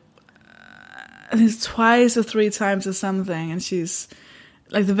seen it, I think it's 2 or 3 times or something, and she's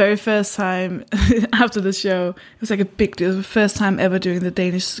like the very first time after the show, it was like a big deal. It was the first time ever doing the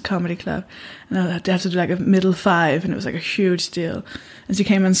Danish Comedy Club, and I had to do like a middle 5, and it was like a huge deal. And she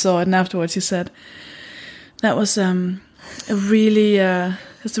came and saw it, and afterwards she said that was it's a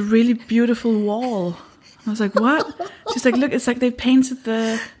really beautiful wall. I was like, what? She's like, look, it's like they painted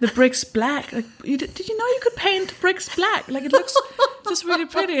the bricks black. Like, did you know you could paint bricks black? Like, it looks just really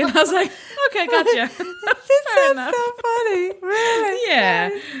pretty. And I was like, okay, gotcha. This is so funny. Really? Yeah.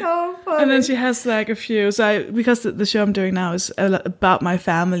 That is so funny. And then she has like a few. So because the show I'm doing now is about my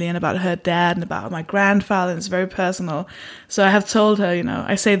family and about her dad and about my grandfather. And it's very personal. So I have told her, you know,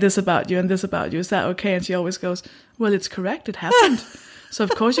 I say this about you and this about you. Is that okay? And she always goes, well, it's correct. It happened. So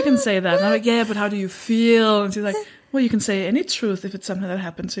of course you can say that. And I'm like, yeah, but how do you feel? And she's like, well, you can say any truth if it's something that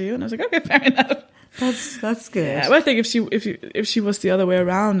happened to you. And I was like, okay, fair enough. That's good. Yeah, but I think if she was the other way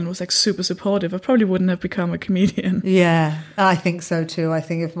around and was like super supportive, I probably wouldn't have become a comedian. Yeah, I think so too. I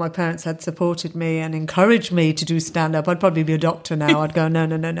think if my parents had supported me and encouraged me to do stand-up, I'd probably be a doctor now. I'd go,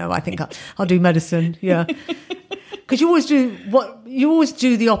 no. I think I'll do medicine. Yeah. Because you always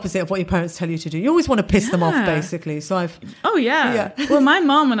do the opposite of what your parents tell you to do. You always want to piss them off, basically. So Oh yeah. Well, my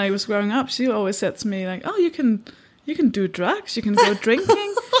mom, when I was growing up, she always said to me like, "Oh, you can do drugs. You can go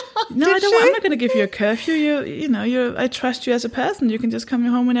drinking." No, I don't. I'm not going to give you a curfew. I trust you as a person. You can just come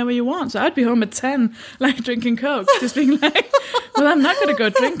home whenever you want. So I'd be home at 10, like drinking Coke, just being like, "Well, I'm not going to go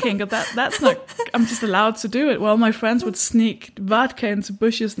drinking, but that's not. I'm just allowed to do it." Well, my friends would sneak vodka into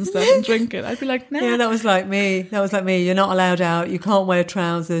bushes and stuff and drink it. I'd be like, "Nah." Yeah, that was like me. You're not allowed out. You can't wear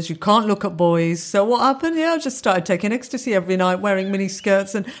trousers. You can't look at boys. So what happened? Yeah, I just started taking ecstasy every night, wearing mini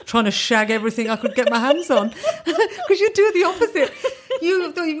skirts and trying to shag everything I could get my hands on. Because you do the opposite.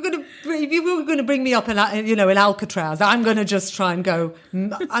 If you were going to bring me up in Alcatraz, I'm going to just try and go.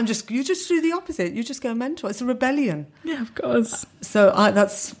 You just do the opposite. You just go mental. It's a rebellion. Yeah, of course. So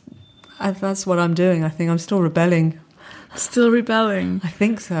that's what I'm doing. I think I'm still rebelling. Still rebelling. I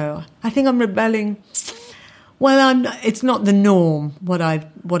think so. I think I'm rebelling. Well, it's not the norm what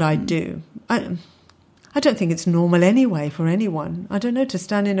I do. I don't think it's normal anyway for anyone. I don't know, to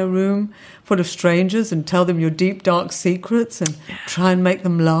stand in a room full of strangers and tell them your deep, dark secrets and try and make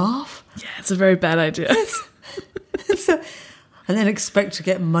them laugh. Yeah, it's a very bad idea. And then expect to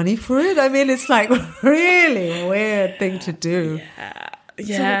get money for it. I mean, it's like really a weird thing to do.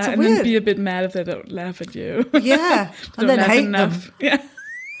 Yeah, and then be a bit mad if they don't laugh at you. Yeah, and then hate them. Yeah.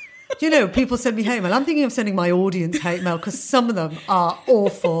 You know, people send me hate mail. I'm thinking of sending my audience hate mail because some of them are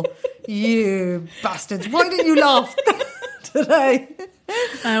awful. You bastards! Why didn't you laugh today?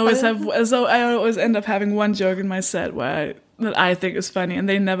 I always end up having one joke in my set that I think is funny, and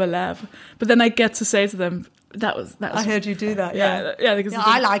they never laugh. But then I get to say to them, "That was." I heard you do that. Yeah. Because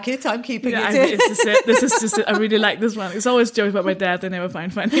I like it. I'm keeping it. This is just it. I really like this one. It's always jokes about my dad they never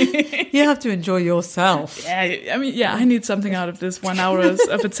find funny. You have to enjoy yourself. Yeah, I mean, I need something out of this 1 hour of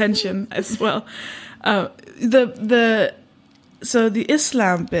attention as well. So the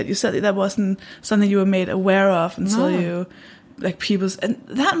Islam bit, you said that wasn't something you were made aware of until you, like, people's, and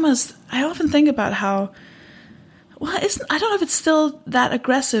that must. I often think about how. Well, I don't know if it's still that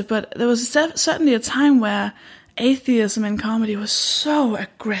aggressive, but there was certainly a time where atheism in comedy was so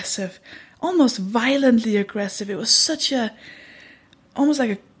aggressive, almost violently aggressive. It was almost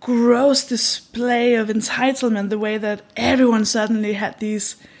like a gross display of entitlement, the way that everyone suddenly had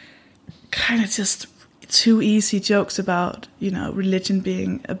these kind of just too easy jokes about, religion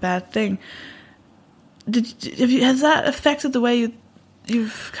being a bad thing. Has that affected the way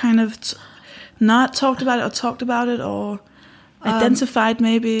you've kind of not talked about it, or talked about it, or identified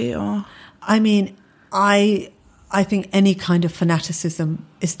maybe, or? I mean, I think any kind of fanaticism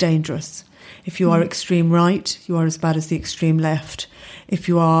is dangerous. If you are extreme right, you are as bad as the extreme left. If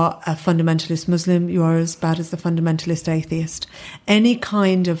you are a fundamentalist Muslim, you are as bad as the fundamentalist atheist. Any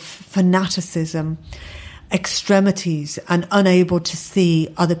kind of fanaticism, extremities, and unable to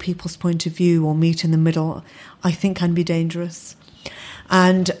see other people's point of view or meet in the middle, I think can be dangerous.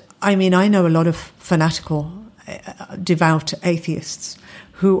 And I mean, I know a lot of fanatical, devout atheists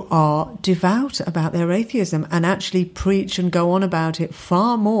who are devout about their atheism and actually preach and go on about it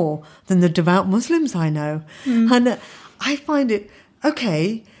far more than the devout Muslims I know. And I find it,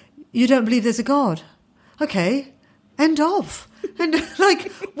 okay, you don't believe there's a God. Okay, end of. And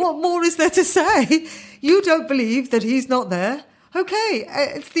like, what more is there to say? You don't believe that he's not there. Okay,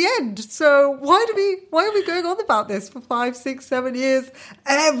 it's the end. So why are we going on about this for 5, 6, 7 years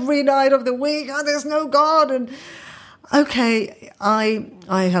every night of the week? Oh, there's no God. And okay, I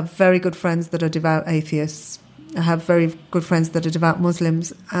have very good friends that are devout atheists. I have very good friends that are devout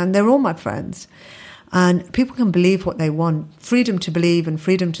Muslims, and they're all my friends. And people can believe what they want. Freedom to believe and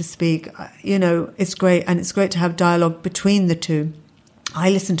freedom to speak, it's great. And it's great to have dialogue between the two. I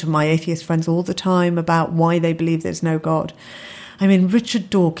listen to my atheist friends all the time about why they believe there's no God. I mean, Richard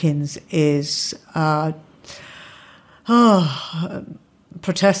Dawkins is,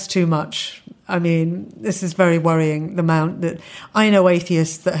 protests too much. I mean, this is very worrying, the amount that I know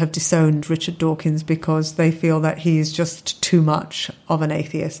atheists that have disowned Richard Dawkins because they feel that he is just too much of an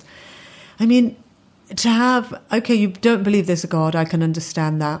atheist. I mean, to have, okay, you don't believe there's a God, I can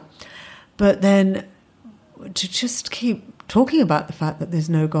understand that. But then to just keep talking about the fact that there's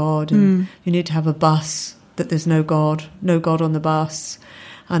no God, and you need to have a bus, that there's no God on the bus.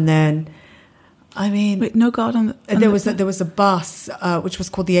 And then, I mean... Wait, no God on the... There was a bus, which was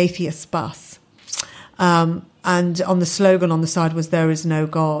called the Atheist Bus. And on the slogan on the side was, "There is no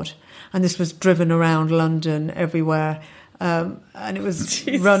God." And this was driven around London everywhere. And it was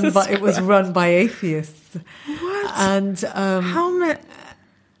run by atheists. What? And how many?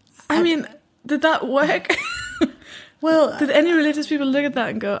 I mean, did that work? Well, did any religious people look at that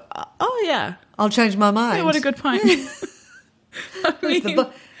and go, "Oh yeah, I'll change my mind"? Yeah, what a good point. I mean,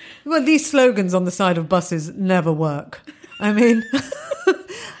 well, these slogans on the side of buses never work. I mean,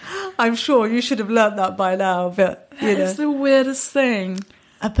 I'm sure you should have learnt that by now. But it's the weirdest thing.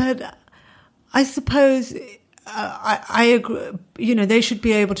 But I suppose. I agree. They should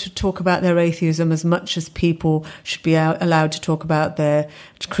be able to talk about their atheism as much as people should be allowed to talk about their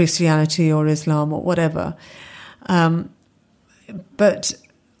Christianity or Islam or whatever. But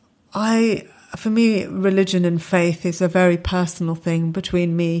for me, religion and faith is a very personal thing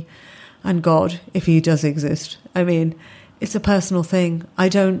between me and God, if he does exist. I mean, it's a personal thing. I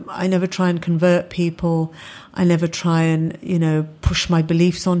never try and convert people. I never try and, push my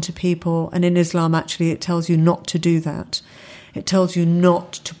beliefs onto people. And in Islam, actually, it tells you not to do that. It tells you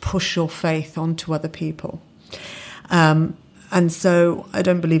not to push your faith onto other people. And so I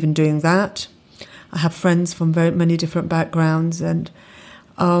don't believe in doing that. I have friends from very many different backgrounds, and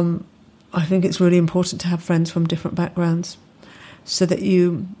I think it's really important to have friends from different backgrounds so that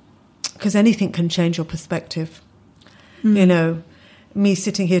because anything can change your perspective. Me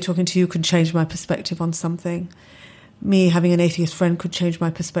sitting here talking to you could change my perspective on something. Me having an atheist friend could change my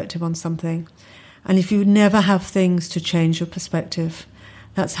perspective on something. And if you never have things to change your perspective,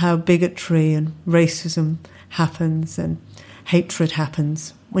 that's how bigotry and racism happens and hatred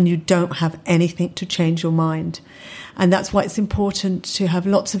happens, when you don't have anything to change your mind. And that's why it's important to have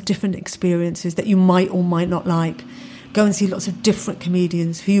lots of different experiences that you might or might not like. Go and see lots of different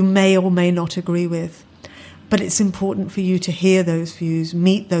comedians who you may or may not agree with. But it's important for you to hear those views,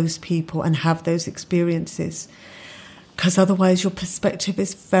 meet those people, and have those experiences. Because otherwise your perspective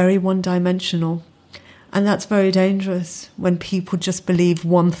is very one-dimensional. And that's very dangerous when people just believe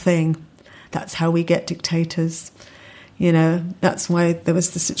one thing. That's how we get dictators. That's why there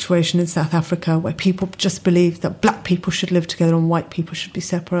was the situation in South Africa where people just believed that black people should live together and white people should be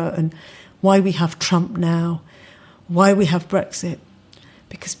separate. And why we have Trump now, why we have Brexit.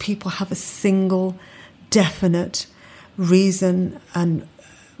 Because people have a single definite reason and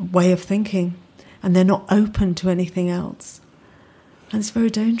way of thinking, and they're not open to anything else, and it's very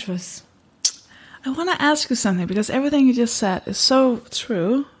dangerous. I want to ask you something, because everything you just said is so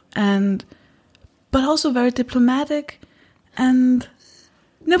true, but also very diplomatic, and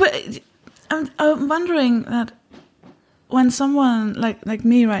no, but I'm wondering that when someone like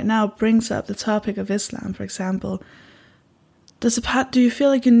me right now brings up the topic of Islam, for example, do you feel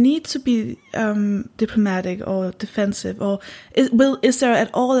like you need to be diplomatic or defensive, or is there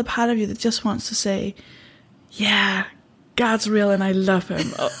at all a part of you that just wants to say, yeah, God's real and I love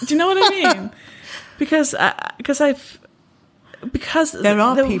him? Do you know what I mean? Because there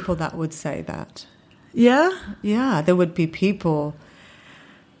are people that would say that. Yeah? Yeah, there would be people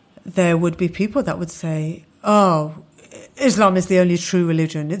that would say, oh, Islam is the only true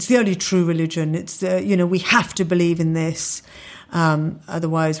religion. It's the only true religion. It's, we have to believe in this.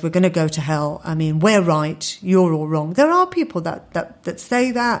 Otherwise, we're going to go to hell. I mean, we're right. You're all wrong. There are people that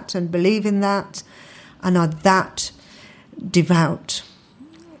say that and believe in that and are that devout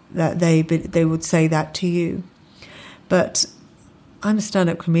that they would say that to you. But I'm a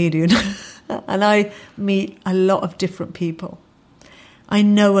stand-up comedian and I meet a lot of different people. I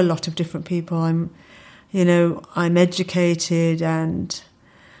know a lot of different people. I'm educated and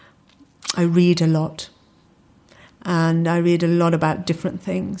I read a lot. And I read a lot about different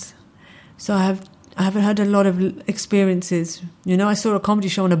things. So I have had a lot of experiences. I saw a comedy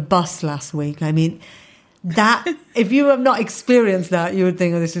show on a bus last week. I mean, that, if you have not experienced that, you would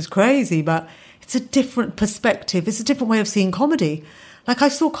think, oh, this is crazy. But it's a different perspective. It's a different way of seeing comedy. Like I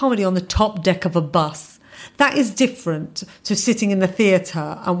saw comedy on the top deck of a bus. That is different to sitting in the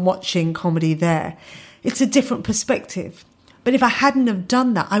theatre and watching comedy there. It's a different perspective. But if I hadn't have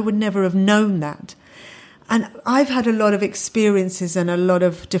done that, I would never have known that. And I've had a lot of experiences and a lot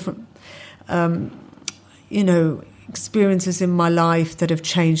of different, experiences in my life that have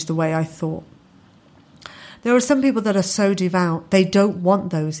changed the way I thought. There are some people that are so devout, they don't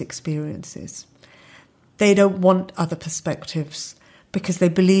want those experiences. They don't want other perspectives because they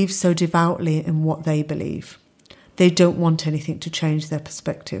believe so devoutly in what they believe. They don't want anything to change their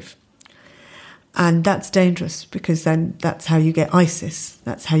perspective. And that's dangerous because then that's how you get ISIS.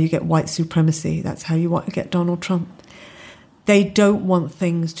 That's how you get white supremacy. That's how you get Donald Trump. They don't want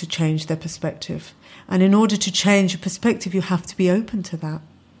things to change their perspective. And in order to change your perspective, you have to be open to that.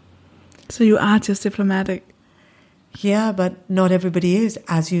 So you are just diplomatic. Yeah, but not everybody is,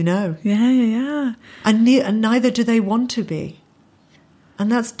 as you know. Yeah. And neither do they want to be. And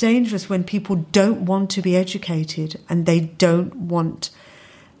that's dangerous when people don't want to be educated and they don't want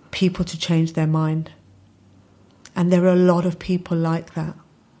people to change their mind. And there are a lot of people like that.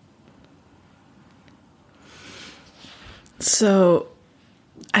 So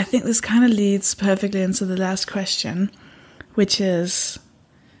I think this kind of leads perfectly into the last question, which is,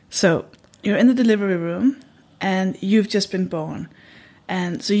 so you're in the delivery room and you've just been born.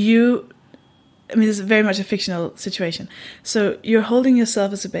 And so it's very much a fictional situation. So you're holding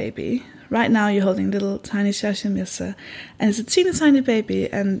yourself as a baby. Right now you're holding little tiny Shashamissa, and it's a teeny tiny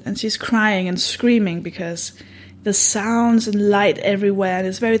baby, and she's crying and screaming because there's sounds and light everywhere, and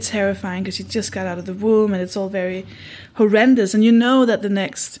it's very terrifying because she just got out of the womb, and it's all very horrendous. And you know that the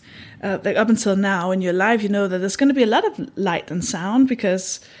next, up until now in your life, you know that there's going to be a lot of light and sound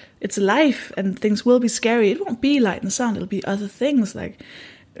because it's life, and things will be scary. It won't be light and sound; it'll be other things like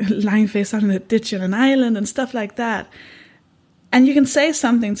lying face down in a ditch on an island and stuff like that. And you can say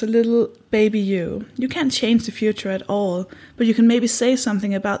something to little baby you. You can't change the future at all, but you can maybe say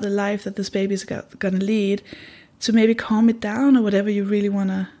something about the life that this baby's going to lead to maybe calm it down or whatever you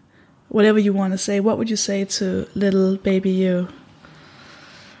want to say. What would you say to little baby you?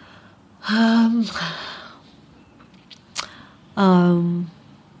 I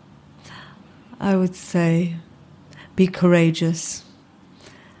would say be courageous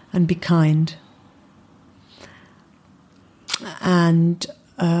and be kind. And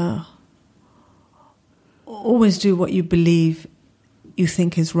always do what you believe you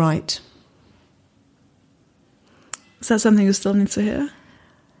think is right. Is that something you still need to hear?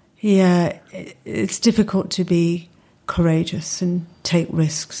 Yeah, it's difficult to be courageous and take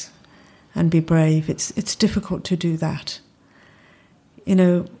risks and be brave. It's difficult to do that.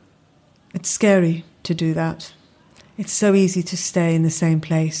 It's scary to do that. It's so easy to stay in the same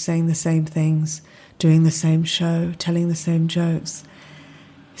place, saying the same things, doing the same show, telling the same jokes.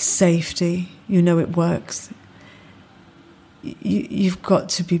 Safety, it works. You've got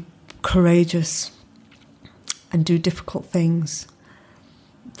to be courageous and do difficult things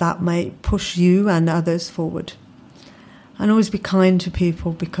that may push you and others forward. And always be kind to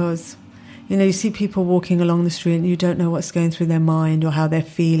people because, you see people walking along the street and you don't know what's going through their mind or how they're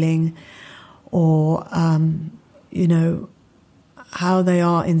feeling or, how they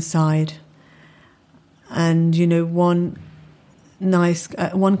are inside. And, one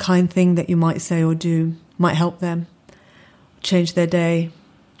kind thing that you might say or do might help them change their day,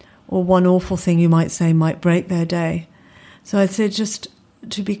 or one awful thing you might say might break their day. So I'd say just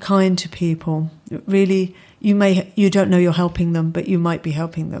to be kind to people. Really, you don't know you're helping them, but you might be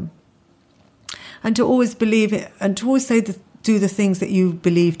helping them. And to always believe it, and to always do the things that you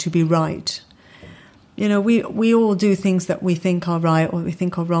believe to be right. You know, we all do things that we think are right or we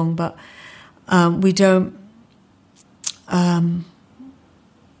think are wrong, but we don't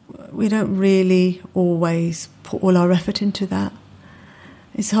really always put all our effort into that.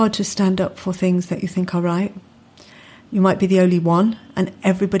 It's hard to stand up for things that you think are right. You might be the only one, and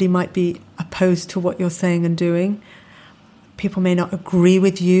everybody might be opposed to what you're saying and doing. People may not agree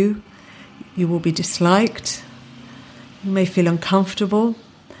with you. You will be disliked. You may feel uncomfortable.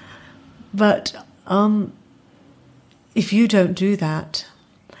 But if you don't do that,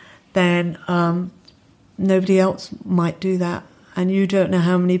 then nobody else might do that. And you don't know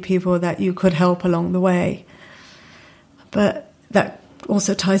how many people that you could help along the way. But that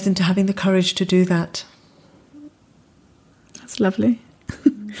also ties into having the courage to do that. That's lovely.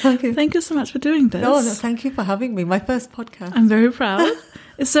 Thank you. Thank you so much for doing this. Oh, no, thank you for having me. My first podcast. I'm very proud.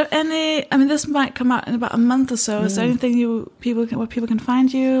 Is there any? I mean, this might come out in about a month or so. Is there anything where people can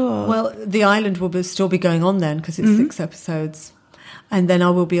find you? Or? Well, The Island will still be going on then because it's 6 episodes, and then I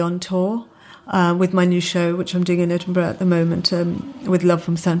will be on tour with my new show, which I'm doing in Edinburgh at the moment, with Love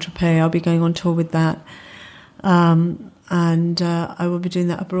from Saint-Tropez. I'll be going on tour with that, and I will be doing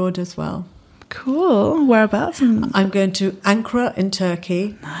that abroad as well. Cool. Whereabouts? I'm going to Ankara in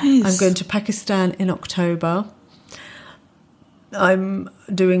Turkey. Nice. I'm going to Pakistan in October. I'm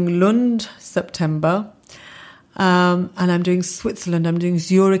doing Lund September. And I'm doing Switzerland. I'm doing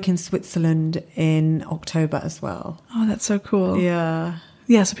Zurich in Switzerland in October as well. Oh, that's so cool. Yeah.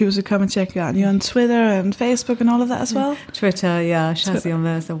 Yeah, so people should come and check you out. You're on Twitter and Facebook and all of that as well? Twitter, yeah. Shazia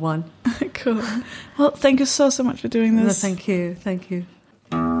Mirza 1. Cool. Well, thank you so much for doing this. No, thank you. Thank you.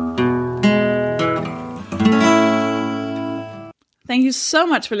 Thank you so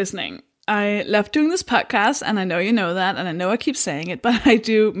much for listening. I love doing this podcast, and I know you know that, and I know I keep saying it, but I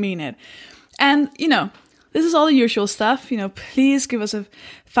do mean it. And, you know, this is all the usual stuff. You know, please give us a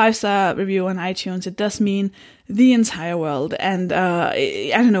 5-star review on iTunes. It does mean the entire world. And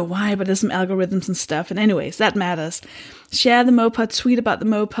I don't know why, but there's some algorithms and stuff. And anyways, that matters. Share the Mopod, tweet about the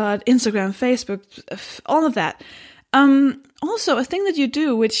Mopod, Instagram, Facebook, all of that. Also, a thing that you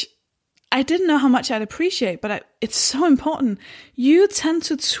do, which I didn't know how much I'd appreciate, but it's so important. You tend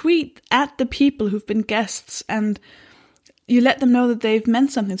to tweet at the people who've been guests, and you let them know that they've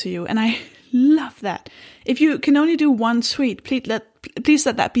meant something to you. And I love that. If you can only do one tweet, please let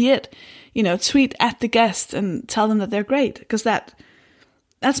that be it. You know, tweet at the guests and tell them that they're great, because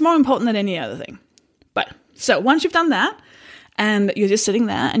that's more important than any other thing. But so once you've done that, and you're just sitting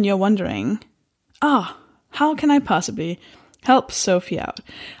there and you're wondering, how can I possibly help Sophie out?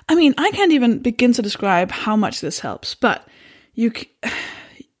 I mean, I can't even begin to describe how much this helps, but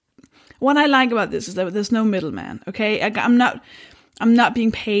what I like about this is that there's no middleman, okay? I'm not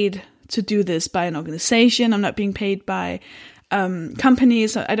being paid to do this by an organization. I'm not being paid by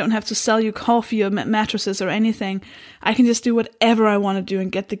companies. I don't have to sell you coffee or mattresses or anything. I can just do whatever I want to do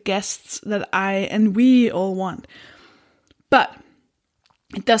and get the guests that I and we all want. But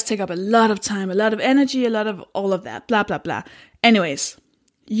it does take up a lot of time, a lot of energy, a lot of all of that, blah, blah, blah. Anyways,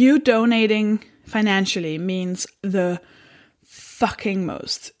 you donating financially means the fucking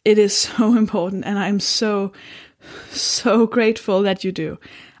most. It is so important, and I'm so, so grateful that you do.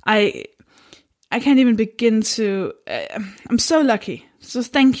 I can't even begin to... I'm so lucky. So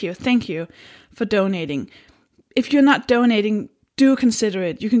thank you for donating. If you're not donating, do consider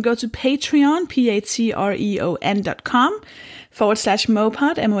it. You can go to Patreon,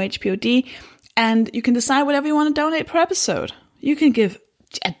 patreon.com/Mopod, MOHPOD, and you can decide whatever you want to donate per episode. You can give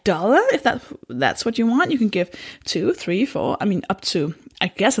 $1 if that's what you want. You can give $2, $3, $4, I mean, up to, I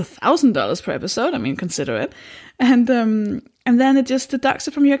guess, $1,000 per episode. I mean, consider it. And then it just deducts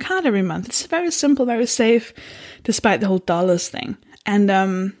it from your account every month. It's very simple, very safe, despite the whole dollars thing. And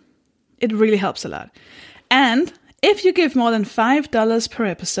it really helps a lot. And if you give more than $5 per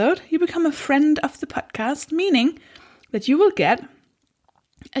episode, you become a friend of the podcast, meaning that you will get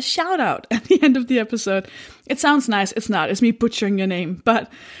a shout out at the end of the episode. It sounds nice. It's not. It's me butchering your name.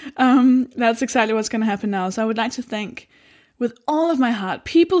 But that's exactly what's going to happen now. So I would like to thank, with all of my heart,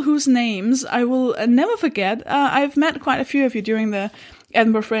 people whose names I will never forget. I've met quite a few of you during the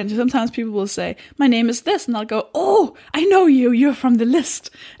Edinburgh Fringe. Sometimes people will say, my name is this. And I'll go, oh, I know you. You're from the list.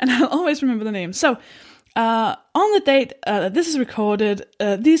 And I'll always remember the name. So on the date this is recorded,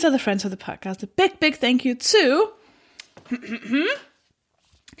 these are the friends of the podcast. A big, big thank you to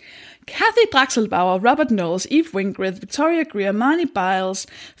Kathy Draxelbauer, Robert Knowles, Eve Wingrid, Victoria Greer, Marnie Biles,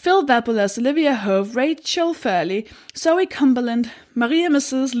 Phil Vabulas, Olivia Hove, Rachel Fairley, Zoe Cumberland, Maria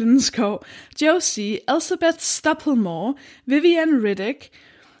Mrs. Linskov, Joe C., Elizabeth Stupplemore, Vivian Riddick,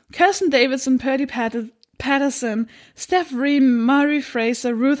 Kirsten Davidson, Purdy Patterson, Steph Ream, Murray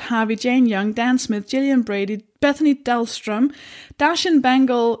Fraser, Ruth Harvey, Jane Young, Dan Smith, Gillian Brady, Bethany Dahlstrom, Darshan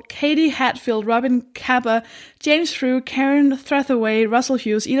Bangle, Katie Hatfield, Robin Capper, James Frew, Karen Thrathaway, Russell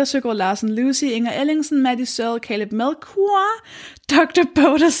Hughes, Ida Søgaard Larsen, Lucy, Inger Ellingsen, Maddie Searle, Caleb Melchior, Dr.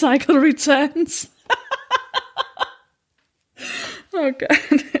 Motorcycle returns. Oh God.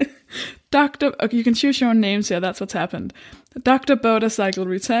 Okay, you can choose your own names here, that's what's happened. Dr. Motorcycle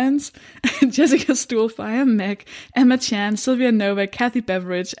returns, Jessica Stuhlfire, Meg, Emma Chan, Sylvia Novak, Kathy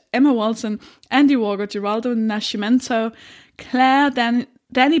Beveridge, Emma Walton, Andy Walker, Geraldo Nascimento, Claire,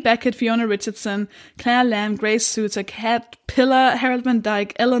 Danny Beckett, Fiona Richardson, Claire Lamb, Grace Suter, Kat Pillar, Harold Van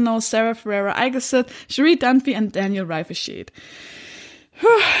Dyke, Eleanor, Sarah Ferreira, Igasit, Cherie Dunphy, and Daniel Reifesheet.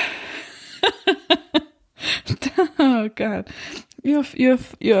 Oh God.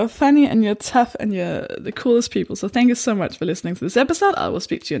 You're funny and you're tough and you're the coolest people. So thank you so much for listening to this episode. I will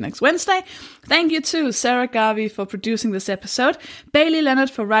speak to you next Wednesday. Thank you to Sarah Garvey for producing this episode, Bailey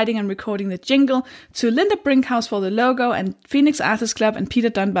Leonard for writing and recording the jingle, to Linda Brinkhouse for the logo, and Phoenix Artists Club and Peter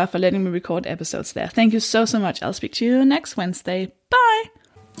Dunbar for letting me record episodes there. Thank you so much. I'll speak to you next Wednesday. Bye!